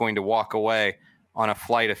you're just going to walk away on a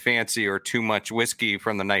flight of fancy or too much whiskey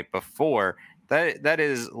from the night before. That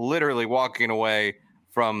is literally walking away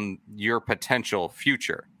from your potential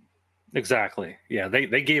future. Exactly. Yeah,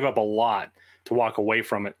 they gave up a lot to walk away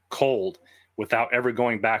from it cold without ever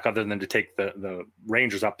going back, other than to take the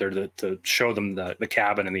rangers up there to show them the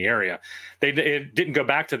cabin in the area. They didn't go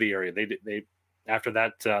back to the area. They after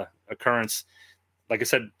that occurrence, like I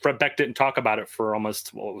said, Fred Beck didn't talk about it for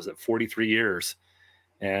almost, 43 years.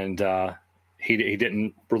 And he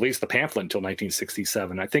didn't release the pamphlet until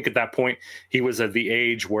 1967. I think at that point he was at the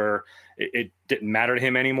age where it didn't matter to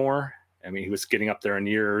him anymore. I mean, he was getting up there in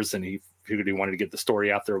years, and he figured he wanted to get the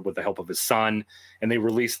story out there with the help of his son. And they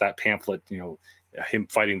released that pamphlet, him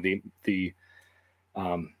fighting the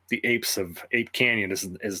apes of Ape Canyon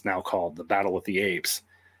is now called, the Battle with the Apes.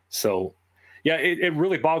 So Yeah, it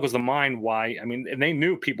really boggles the mind why. I mean, and they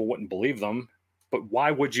knew people wouldn't believe them, but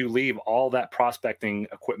why would you leave all that prospecting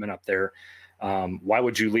equipment up there? Why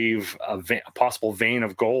would you leave a possible vein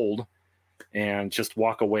of gold and just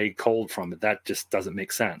walk away cold from it? That just doesn't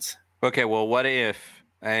make sense. Okay, well, what if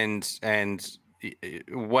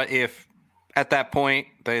what if at that point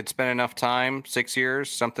they had spent enough time, 6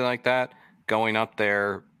 years, something like that, going up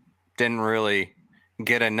there, didn't really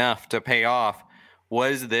get enough to pay off?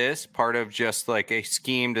 Was this part of just like a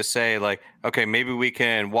scheme to say, like, okay, maybe we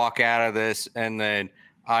can walk out of this and then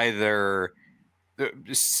either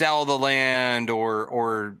sell the land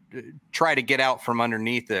or try to get out from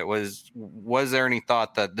underneath it? Was there any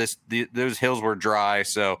thought that those hills were dry,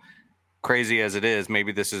 so crazy as it is,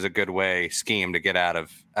 maybe this is a good scheme to get out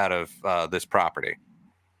of this property?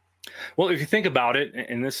 Well, if you think about it,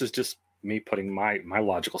 and this is just me putting my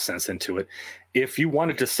logical sense into it, if you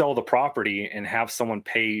wanted to sell the property and have someone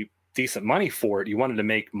pay decent money for it, you wanted to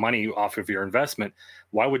make money off of your investment,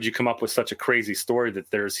 why would you come up with such a crazy story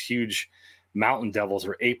that there's huge mountain devils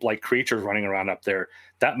or ape-like creatures running around up there?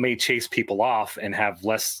 That may chase people off and have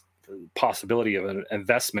less possibility of an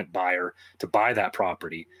investment buyer to buy that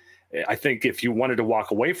property. I think if you wanted to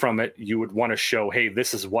walk away from it, you would want to show, hey,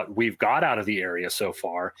 this is what we've got out of the area so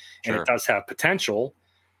far, and Sure. it does have potential.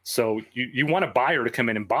 So you want a buyer to come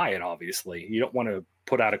in and buy it, obviously. You don't want to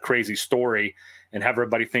put out a crazy story and have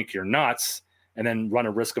everybody think you're nuts and then run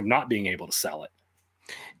a risk of not being able to sell it.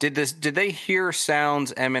 Did they hear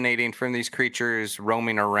sounds emanating from these creatures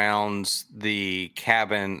roaming around the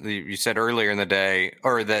cabin? You said earlier in the day,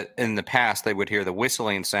 or that in the past they would hear the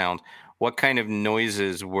whistling sound. What kind of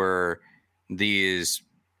noises were these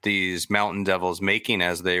mountain devils making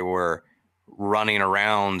as they were running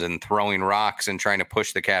around and throwing rocks and trying to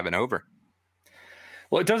push the cabin over?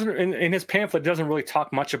 Well, it doesn't, in his pamphlet, it doesn't really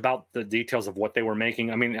talk much about the details of what they were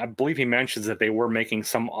making. I mean, I believe he mentions that they were making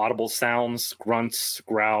some audible sounds, grunts,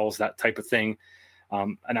 growls, that type of thing.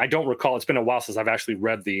 And I don't recall, it's been a while since I've actually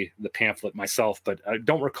read the pamphlet myself, but I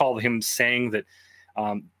don't recall him saying that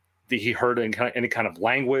he heard any kind of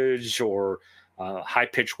language or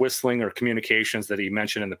high-pitched whistling or communications that he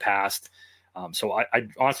mentioned in the past. So I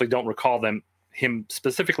honestly don't recall him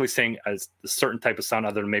specifically saying as a certain type of sound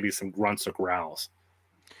other than maybe some grunts or growls.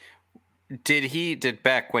 Did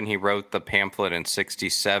Beck, when he wrote the pamphlet in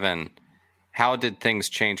 1967, how did things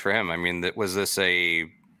change for him? I mean, did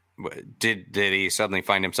he suddenly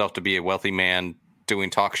find himself to be a wealthy man doing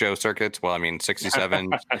talk show circuits? Well, I mean, 1967,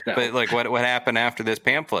 no. But like what happened after this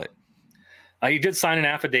pamphlet? He did sign an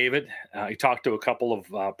affidavit. He talked to a couple of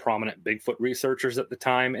prominent Bigfoot researchers at the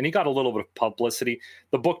time, and he got a little bit of publicity.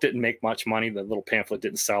 The book didn't make much money. The little pamphlet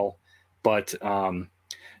didn't sell, but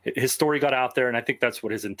his story got out there, and I think that's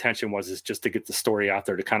what his intention was, is just to get the story out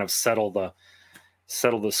there to kind of settle the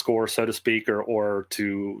score, so to speak, or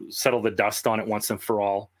to settle the dust on it once and for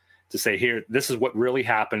all, to say, here, this is what really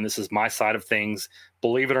happened. This is my side of things.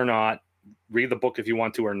 Believe it or not, read the book if you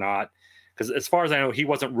want to or not. Because as far as I know, he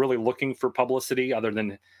wasn't really looking for publicity other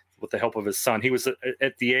than with the help of his son. He was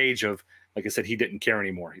at the age of, like I said, he didn't care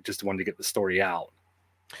anymore. He just wanted to get the story out.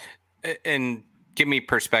 And give me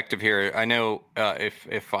perspective here. I know if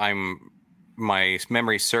my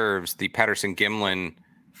memory serves, the Patterson-Gimlin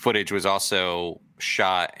footage was also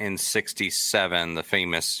shot in 1967. The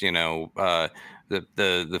famous,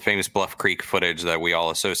 the famous Bluff Creek footage that we all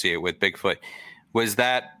associate with Bigfoot. Was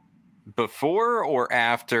that before or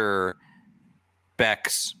after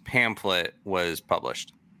Beck's pamphlet was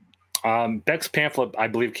published? Beck's pamphlet, I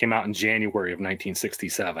believe, came out in January of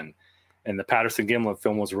 1967. And the Patterson-Gimlin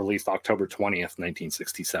film was released October 20th,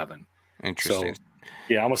 1967. Interesting. So,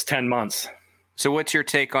 yeah, almost 10 months. So what's your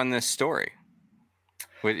take on this story?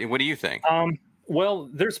 What do you think? Well,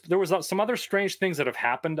 there was some other strange things that have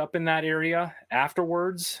happened up in that area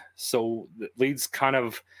afterwards. So it leads kind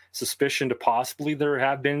of suspicion to possibly there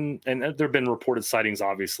have been reported sightings,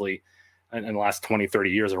 obviously, in the last 20, 30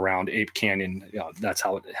 years around Ape Canyon. That's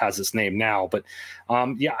how it has its name now. But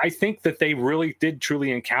I think that they really did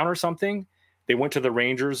truly encounter something. They went to the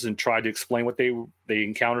Rangers and tried to explain what they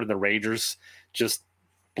encountered. The Rangers just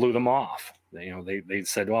blew them off. They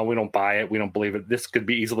said, well, we don't buy it. We don't believe it. This could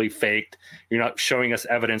be easily faked. You're not showing us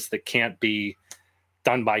evidence that can't be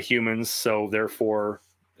done by humans. So therefore,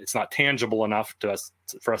 it's not tangible enough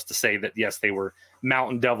for us to say that, yes, they were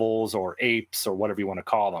mountain devils or apes or whatever you want to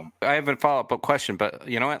call them. I have a follow-up question, but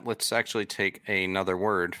you know what? Let's actually take another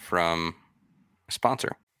word from a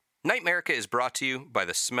sponsor. Nightmerica is brought to you by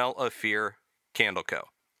the Smell of Fear Candle Co.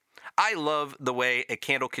 I love the way a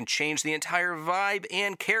candle can change the entire vibe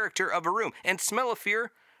and character of a room, and Smell of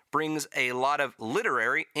Fear brings a lot of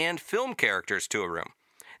literary and film characters to a room.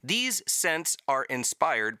 These scents are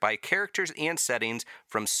inspired by characters and settings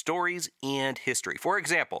from stories and history. For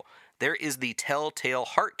example, there is the Telltale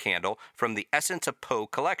Heart candle from the Essence of Poe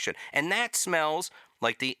collection, and that smells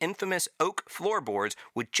like the infamous oak floorboards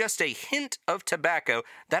with just a hint of tobacco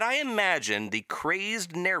that I imagine the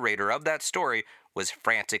crazed narrator of that story was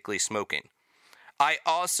frantically smoking. I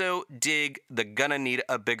also dig the Gonna Need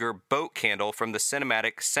a Bigger Boat candle from the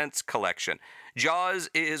Cinematic Scents collection. Jaws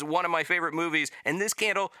is one of my favorite movies, and this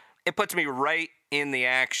candle, it puts me right in the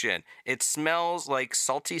action. It smells like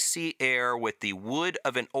salty sea air with the wood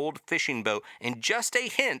of an old fishing boat and just a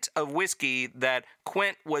hint of whiskey that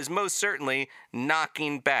Quint was most certainly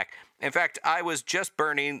knocking back. In fact, I was just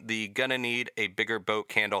burning the Gonna Need a Bigger Boat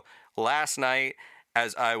candle last night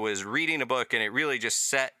as I was reading a book, and it really just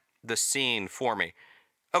set the scene for me.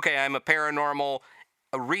 Okay, I'm a paranormal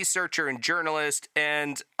researcher and journalist,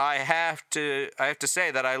 and I have to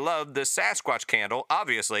say that I love the Sasquatch candle,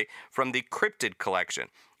 obviously, from the Cryptid collection.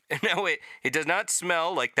 No, it does not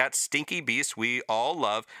smell like that stinky beast we all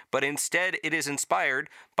love, but instead it is inspired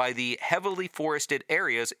by the heavily forested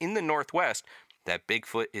areas in the Northwest that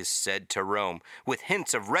Bigfoot is said to roam, with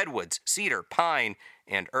hints of redwoods, cedar, pine,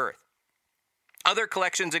 and earth. Other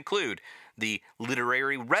collections include the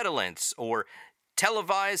Literary Redolence or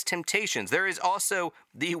Televised Temptations. There is also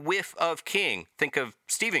the Whiff of King. Think of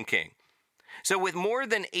Stephen King. So with more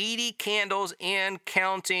than 80 candles and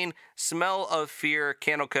counting, Smell of Fear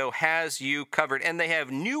Candle Co. has you covered, and they have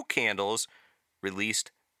new candles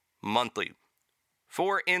released monthly.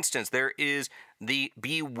 For instance, there is the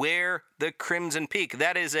Beware the Crimson Peak.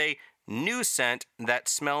 That is a new scent that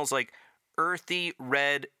smells like earthy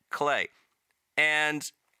red clay. And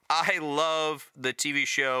I love the TV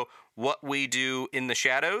show What We Do in the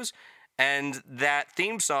Shadows, and that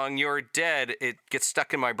theme song, You're Dead, it gets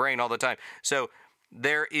stuck in my brain all the time. So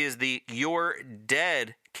there is the You're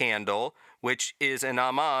Dead candle, which is an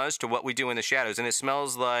homage to What We Do in the Shadows, and it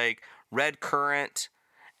smells like red currant.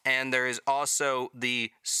 And there is also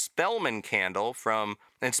the Spellman candle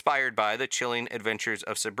inspired by The Chilling Adventures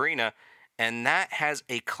of Sabrina, and that has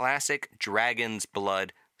a classic dragon's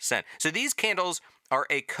blood scent. So these candles are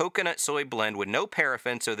a coconut soy blend with no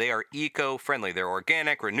paraffin, so they are eco-friendly. They're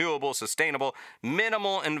organic, renewable, sustainable,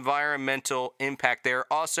 minimal environmental impact.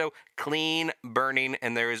 They're also clean burning,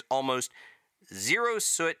 and there is almost zero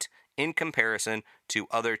soot in comparison to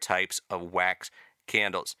other types of wax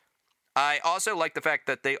candles. I also like the fact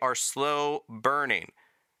that they are slow burning,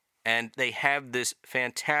 and they have this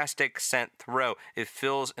fantastic scent throw. It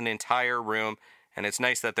fills an entire room, and it's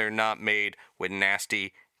nice that they're not made with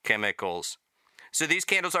nasty chemicals. So these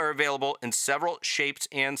candles are available in several shapes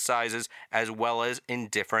and sizes, as well as in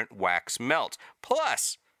different wax melts.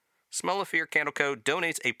 Plus, Smell of Fear Candle Co.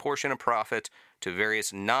 donates a portion of profit to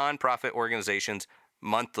various non-profit organizations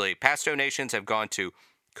monthly. Past donations have gone to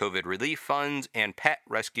COVID relief funds and pet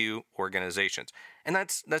rescue organizations. And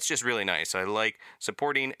that's just really nice. I like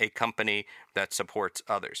supporting a company that supports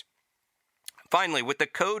others. Finally, with the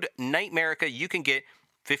code NIGHTMARICA, you can get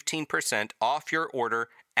 15% off your order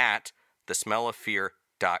at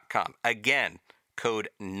thesmelloffear.com. Again, code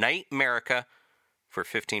NIGHTMARICA for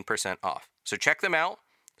 15% off. So check them out,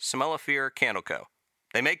 Smell of Fear Candle Co.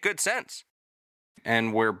 They make good sense.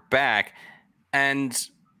 And we're back. And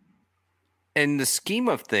in the scheme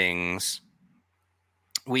of things,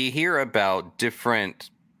 we hear about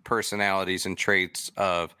different personalities and traits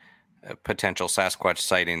of potential Sasquatch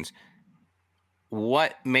sightings.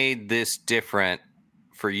 What made this different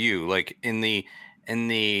for you? Like in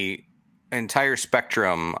the entire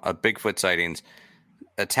spectrum of Bigfoot sightings,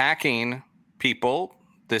 attacking people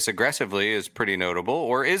this aggressively is pretty notable,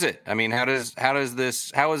 or is it? I mean, how is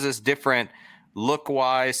this different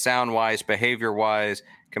look-wise, sound-wise, behavior-wise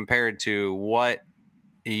compared to what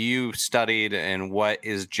you studied and what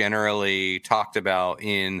is generally talked about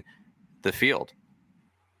in the field?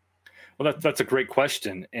 Well, that's a great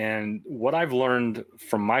question. And what I've learned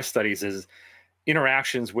from my studies is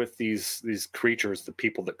interactions with these creatures, the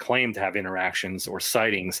people that claim to have interactions or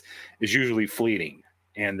sightings, is usually fleeting,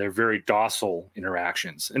 and they're very docile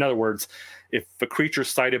interactions. In other words, if a creature's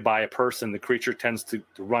sighted by a person, the creature tends to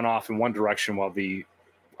run off in one direction while the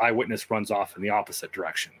eyewitness runs off in the opposite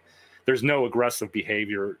direction. There's no aggressive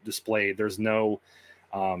behavior displayed. There's no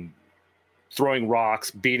throwing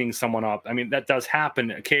rocks, beating someone up. I mean, that does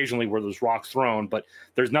happen occasionally where there's rocks thrown, but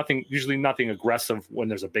there's usually nothing aggressive when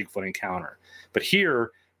there's a Bigfoot encounter. But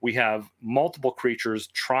here we have multiple creatures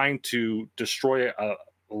trying to destroy a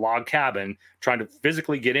log cabin, trying to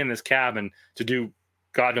physically get in this cabin to do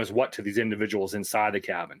God knows what to these individuals inside the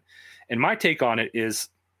cabin. And my take on it is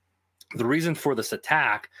the reason for this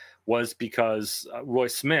attack was because Roy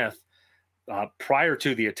Smith, prior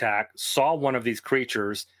to the attack, saw one of these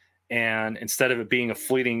creatures, and instead of it being a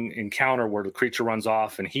fleeting encounter where the creature runs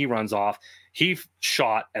off and he runs off, he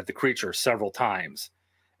shot at the creature several times,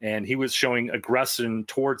 and he was showing aggression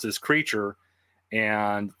towards this creature,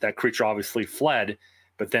 and that creature obviously fled.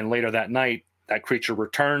 But then later that night, that creature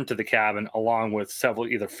returned to the cabin along with several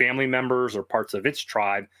either family members or parts of its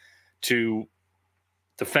tribe to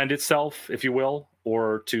defend itself, if you will,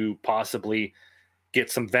 or to possibly get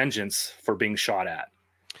some vengeance for being shot at.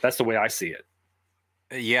 That's the way I see it.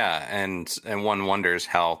 Yeah, and one wonders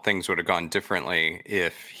how things would have gone differently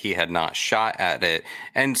if he had not shot at it.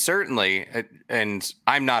 And certainly, and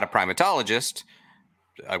I'm not a primatologist.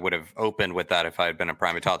 I would have opened with that if I had been a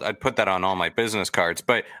primatologist. I'd put that on all my business cards,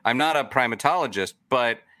 but I'm not a primatologist.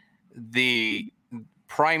 But the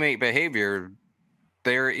primate behavior,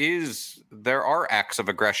 there are acts of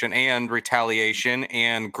aggression and retaliation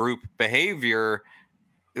and group behavior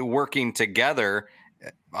working together.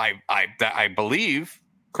 I believe,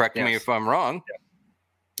 correct me if I'm wrong. Yeah.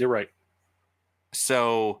 You're right.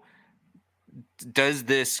 So does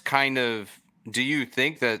this do you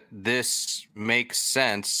think that this makes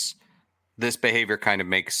sense? This behavior kind of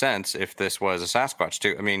makes sense if this was a Sasquatch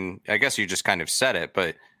too. I mean, I guess you just kind of said it,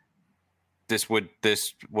 but this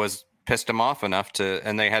was pissed them off enough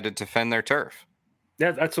and they had to defend their turf.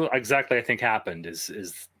 Yeah, that's what exactly I think happened is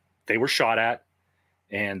they were shot at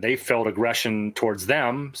and they felt aggression towards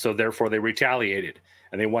them. So therefore they retaliated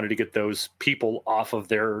and they wanted to get those people off of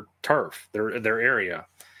their turf, their area.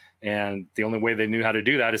 And the only way they knew how to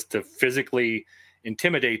do that is to physically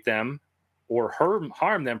intimidate them or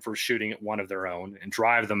harm them for shooting at one of their own and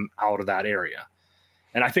drive them out of that area.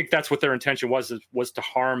 And I think that's what their intention was to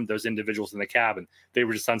harm those individuals in the cabin. They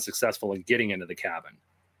were just unsuccessful in getting into the cabin.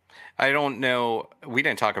 I don't know. We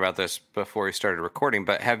didn't talk about this before we started recording,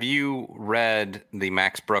 but have you read the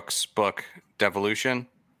Max Brooks book, Devolution?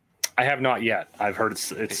 I have not yet. I've heard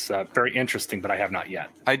it's very interesting, but I have not yet.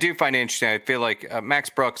 I do find it interesting. I feel like Max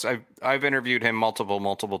Brooks, I've interviewed him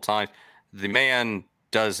multiple times. The man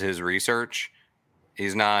does his research.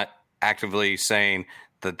 He's not actively saying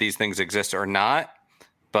that these things exist or not,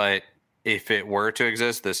 but if it were to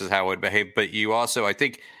exist, this is how it would behave. But you also, I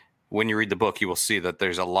think, when you read the book, you will see that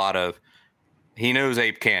there's a lot of, he knows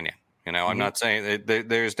Ape Canyon. You know, I'm not saying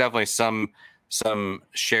there's definitely some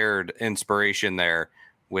shared inspiration there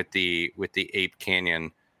with the Ape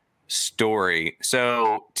Canyon story.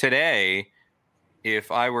 So today, if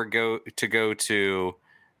I were to go to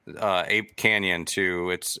Ape Canyon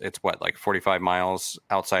it's what, like 45 miles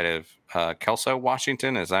outside of Kelso,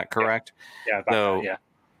 Washington. Is that correct? Yeah. About that, yeah.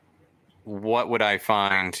 What would I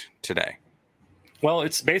find today? Well,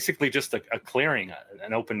 it's basically just a clearing,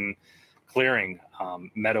 an open clearing,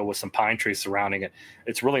 meadow with some pine trees surrounding it.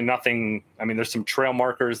 It's really nothing. I mean, there's some trail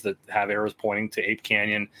markers that have arrows pointing to Ape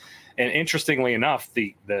Canyon. And interestingly enough,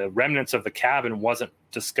 the remnants of the cabin wasn't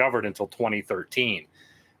discovered until 2013.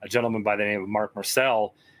 A gentleman by the name of Mark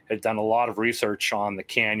Marcel had done a lot of research on the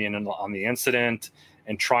canyon and on the incident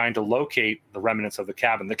and trying to locate the remnants of the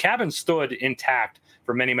cabin. The cabin stood intact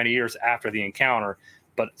for many, many years after the encounter,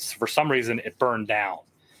 but for some reason it burned down.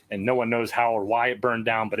 And no one knows how or why it burned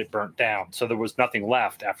down, but it burnt down. So there was nothing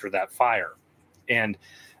left after that fire. And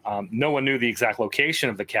no one knew the exact location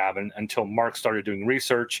of the cabin until Mark started doing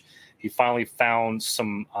research. He finally found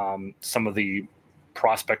some of the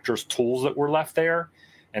prospectors' tools that were left there,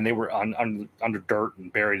 and they were under dirt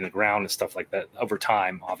and buried in the ground and stuff like that over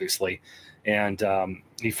time, obviously. And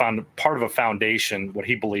he found part of a foundation, what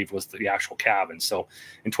he believed was the actual cabin. So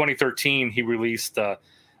in 2013, he released a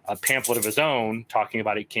pamphlet of his own talking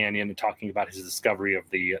about Ape Canyon and talking about his discovery of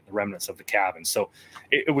the remnants of the cabin. So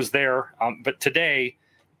it was there. But today,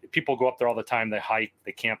 people go up there all the time. They hike,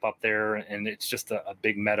 they camp up there, and it's just a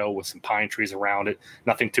big meadow with some pine trees around it.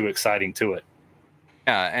 Nothing too exciting to it.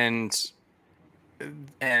 Yeah,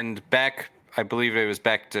 and Beck, I believe it was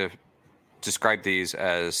Beck to describe these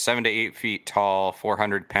as 7 to 8 feet tall,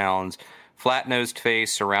 400 pounds, flat-nosed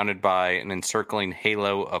face surrounded by an encircling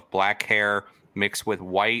halo of black hair mixed with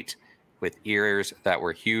white, with ears that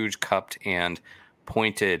were huge, cupped, and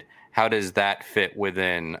pointed. How does that fit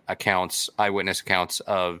within eyewitness accounts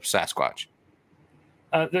of Sasquatch?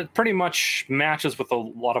 That pretty much matches with a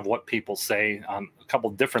lot of what people say. A couple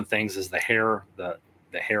different things is the hair, the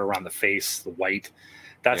hair around the face, the white.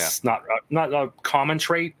 That's not a common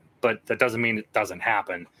trait, but that doesn't mean it doesn't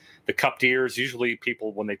happen. The cupped ears, usually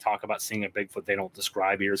people, when they talk about seeing a Bigfoot, they don't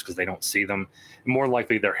describe ears because they don't see them. More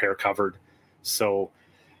likely they're hair covered. So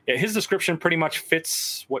his description pretty much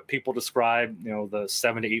fits what people describe, the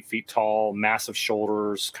 7 to 8 feet tall, massive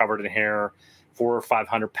shoulders, covered in hair, 400 or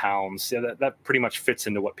 500 pounds. Yeah, that pretty much fits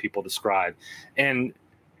into what people describe. And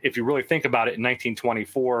if you really think about it, in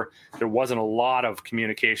 1924, there wasn't a lot of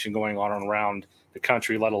communication going on around the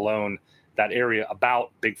country, let alone that area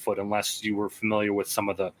about Bigfoot, unless you were familiar with some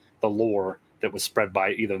of the lore that was spread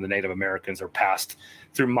by either the Native Americans or passed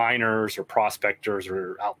through miners or prospectors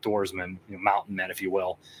or outdoorsmen, mountain men, if you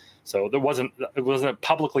will. So it wasn't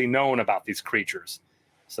publicly known about these creatures.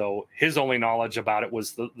 So his only knowledge about it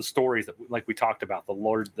was the stories that, like we talked about, the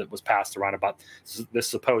lore that was passed around about this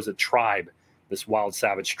supposed tribe, this wild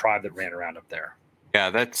savage tribe that ran around up there. Yeah,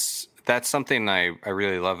 that's something I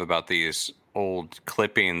really love about these old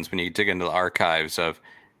clippings when you dig into the archives of,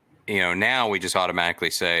 now we just automatically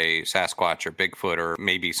say Sasquatch or Bigfoot or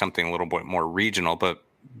maybe something a little bit more regional, but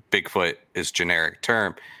Bigfoot is generic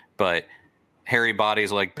term. But hairy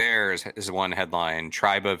bodies like bears is one headline,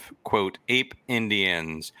 tribe of, quote, ape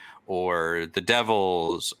Indians, or the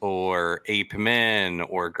devils, or ape men,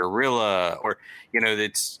 or gorilla, or,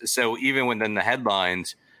 it's so even within the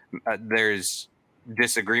headlines, there's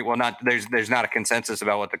disagree. Well, there's not a consensus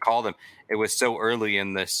about what to call them. It was so early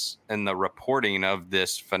in the reporting of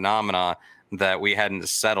this phenomena that we hadn't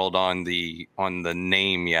settled on the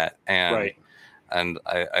name yet. And, right. And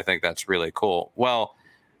I think that's really cool. Well,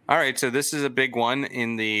 all right. So this is a big one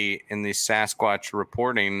in the Sasquatch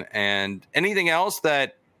reporting. And anything else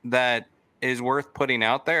that is worth putting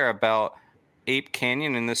out there about Ape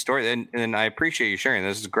Canyon in this story? And I appreciate you sharing.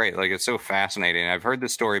 This is great. Like, it's so fascinating. I've heard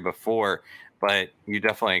this story before, but you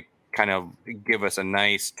definitely kind of give us a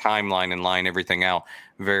nice timeline and line everything out.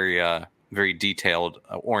 Very, very detailed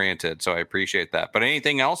oriented. So I appreciate that. But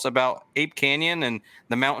anything else about Ape Canyon and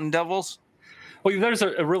the Mountain Devils? Well, there's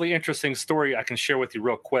a really interesting story I can share with you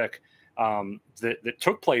real quick that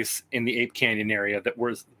took place in the Ape Canyon area that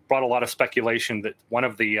brought a lot of speculation that one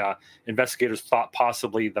of the investigators thought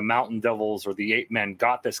possibly the Mountain Devils or the Ape Men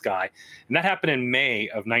got this guy. And that happened in May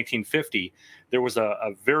of 1950. There was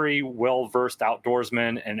a very well-versed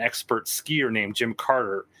outdoorsman and expert skier named Jim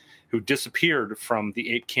Carter who disappeared from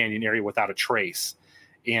the Ape Canyon area without a trace.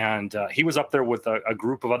 And he was up there with a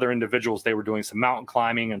group of other individuals. They were doing some mountain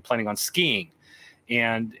climbing and planning on skiing.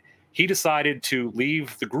 And he decided to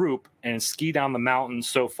leave the group and ski down the mountain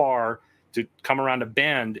so far to come around a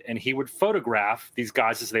bend, and he would photograph these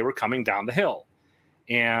guys as they were coming down the hill.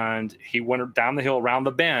 And he went down the hill around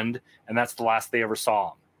the bend, and that's the last they ever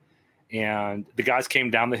saw him. And the guys came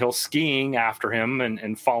down the hill skiing after him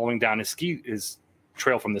and following down his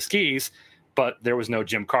trail from the skis, but there was no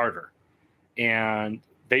Jim Carter. And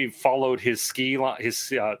they followed his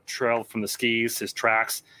trail from the skis, his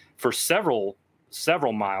tracks, for several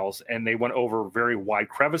miles, and they went over very wide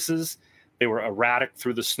crevices. They were erratic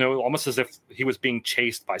through the snow, almost as if he was being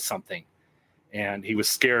chased by something, and he was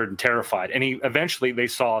scared and terrified. And eventually they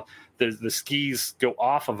saw the skis go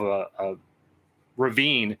off of a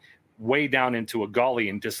ravine way down into a gully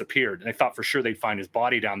and disappeared. And they thought for sure they'd find his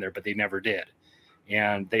body down there, but they never did.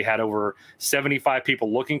 And they had over 75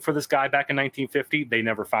 people looking for this guy back in 1950. They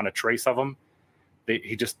never found a trace of him.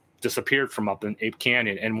 He just disappeared from up in Ape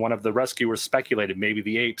Canyon, and one of the rescuers speculated maybe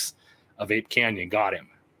the apes of Ape Canyon got him.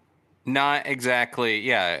 Not exactly.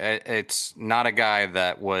 Yeah, it's not a guy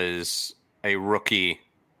that was a rookie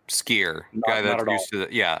skier. Guy that's used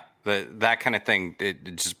to that kind of thing.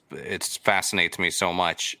 It fascinates me so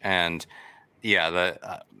much. And yeah,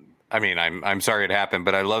 I'm sorry it happened,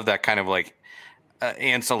 but I love that kind of like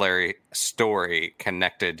ancillary story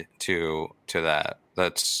connected to that.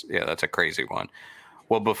 That's a crazy one.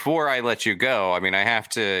 Well, before I let you go, I have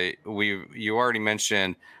to. You already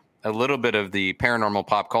mentioned a little bit of the paranormal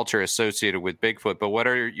pop culture associated with Bigfoot, but what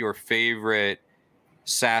are your favorite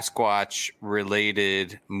Sasquatch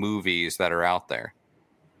related movies that are out there?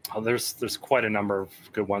 Oh, there's quite a number of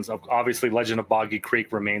good ones. Obviously, Legend of Boggy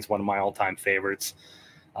Creek remains one of my all-time favorites.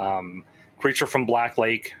 Creature from Black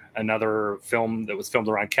Lake, another film that was filmed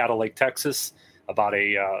around Cattle Lake, Texas, about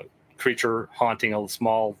a creature haunting a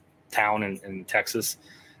small town in Texas.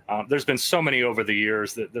 There's been so many over the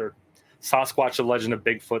years that they're Sasquatch, The Legend of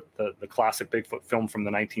Bigfoot, the classic Bigfoot film from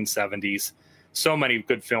the 1970s. So many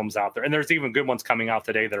good films out there. And there's even good ones coming out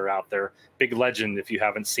today that are out there. Big Legend, if you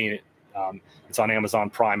haven't seen it, it's on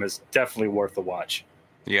Amazon Prime, is definitely worth a watch.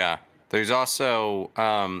 Yeah. There's also,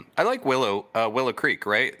 I like Willow Creek,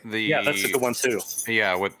 right? Yeah, that's a good one too.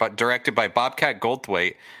 Yeah, but directed by Bobcat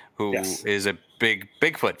Goldthwait, who is a big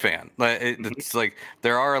Bigfoot fan. It's like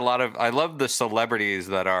there are a lot of, I love the celebrities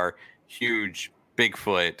that are huge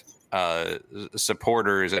Bigfoot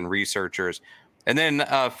supporters and researchers. And then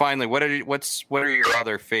finally, what are your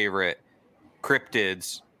other favorite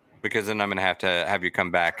cryptids? Because then I'm going to have you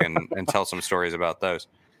come back and tell some stories about those.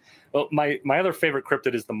 Well, my other favorite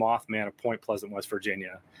cryptid is the Mothman of Point Pleasant, West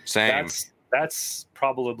Virginia. Same. That's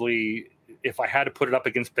probably, if I had to put it up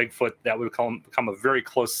against Bigfoot, that would become a very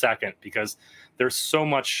close second, because there's so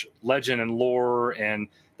much legend and lore and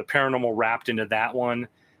the paranormal wrapped into that one.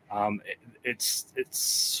 It's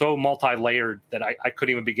so multi-layered that I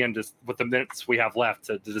couldn't even begin to, with the minutes we have left,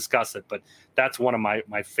 to discuss it. But that's one of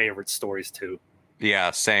my favorite stories too.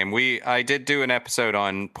 Yeah, same. I did do an episode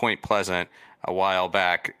on Point Pleasant a while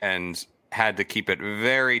back and had to keep it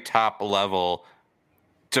very top level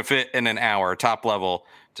to fit in an hour, top level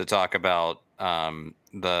to talk about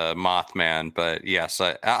the Mothman. But yes,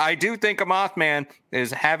 I do think a Mothman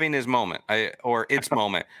is having his moment, or its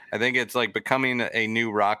moment. I think it's like becoming a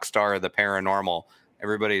new rock star of the paranormal.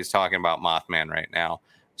 Everybody's talking about Mothman right now.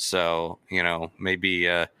 So, maybe,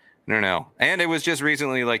 I don't know. And it was just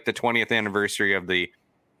recently like the 20th anniversary of the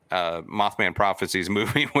Mothman Prophecies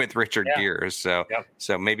movie with Richard Gere. So,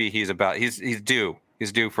 so maybe he's due.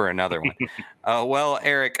 He's due for another one. Well,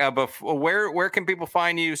 Eric, where can people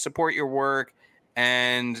find you, support your work,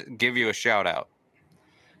 and give you a shout out?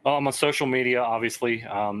 Well, I'm on social media, obviously.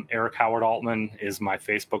 Eric Howard Altman is my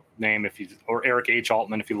Facebook name. Or Eric H.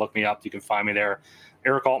 Altman, if you look me up, you can find me there.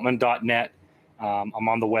 EricAltman.net. I'm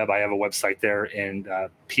on the web. I have a website there, and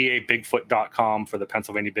PABigfoot.com for the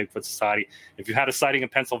Pennsylvania Bigfoot Society. If you had a sighting in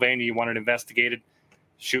Pennsylvania, you want it investigated,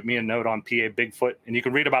 shoot me a note on PA Bigfoot, and you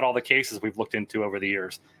can read about all the cases we've looked into over the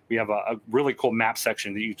years. We have a really cool map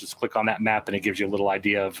section that you just click on that map, and it gives you a little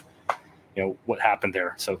idea of what happened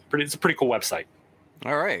there. So it's a pretty cool website.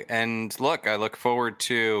 All right. And look, I look forward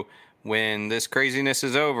to when this craziness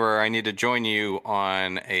is over. I need to join you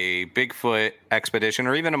on a Bigfoot expedition,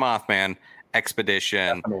 or even a Mothman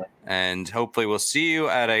expedition. Definitely. And hopefully we'll see you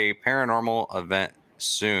at a paranormal event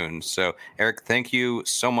soon. So, Eric, thank you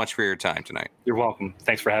so much for your time tonight. You're welcome.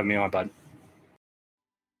 Thanks for having me on, bud.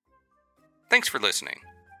 Thanks for listening.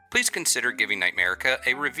 Please consider giving Nightmerica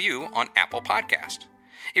a review on Apple Podcast.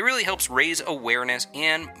 It really helps raise awareness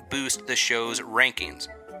and boost the show's rankings.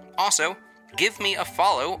 Also, give me a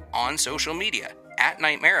follow on social media at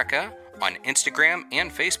Nightmerica on Instagram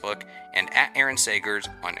and Facebook, and at Aaron Sagers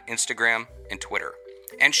on Instagram and Twitter.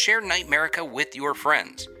 And share Nightmerica with your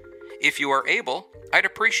friends. If you are able, I'd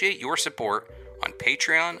appreciate your support on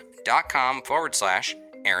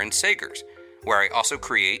patreon.com/Aaron Sagers, where I also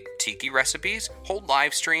create tiki recipes, hold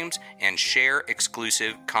live streams, and share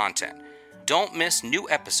exclusive content. Don't miss new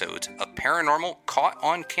episodes of Paranormal Caught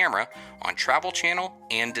on Camera on Travel Channel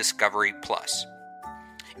and Discovery Plus.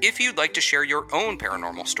 If you'd like to share your own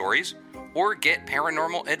paranormal stories or get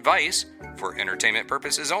paranormal advice for entertainment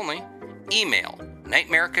purposes only, email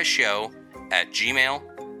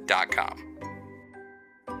nightmericashow@gmail.com.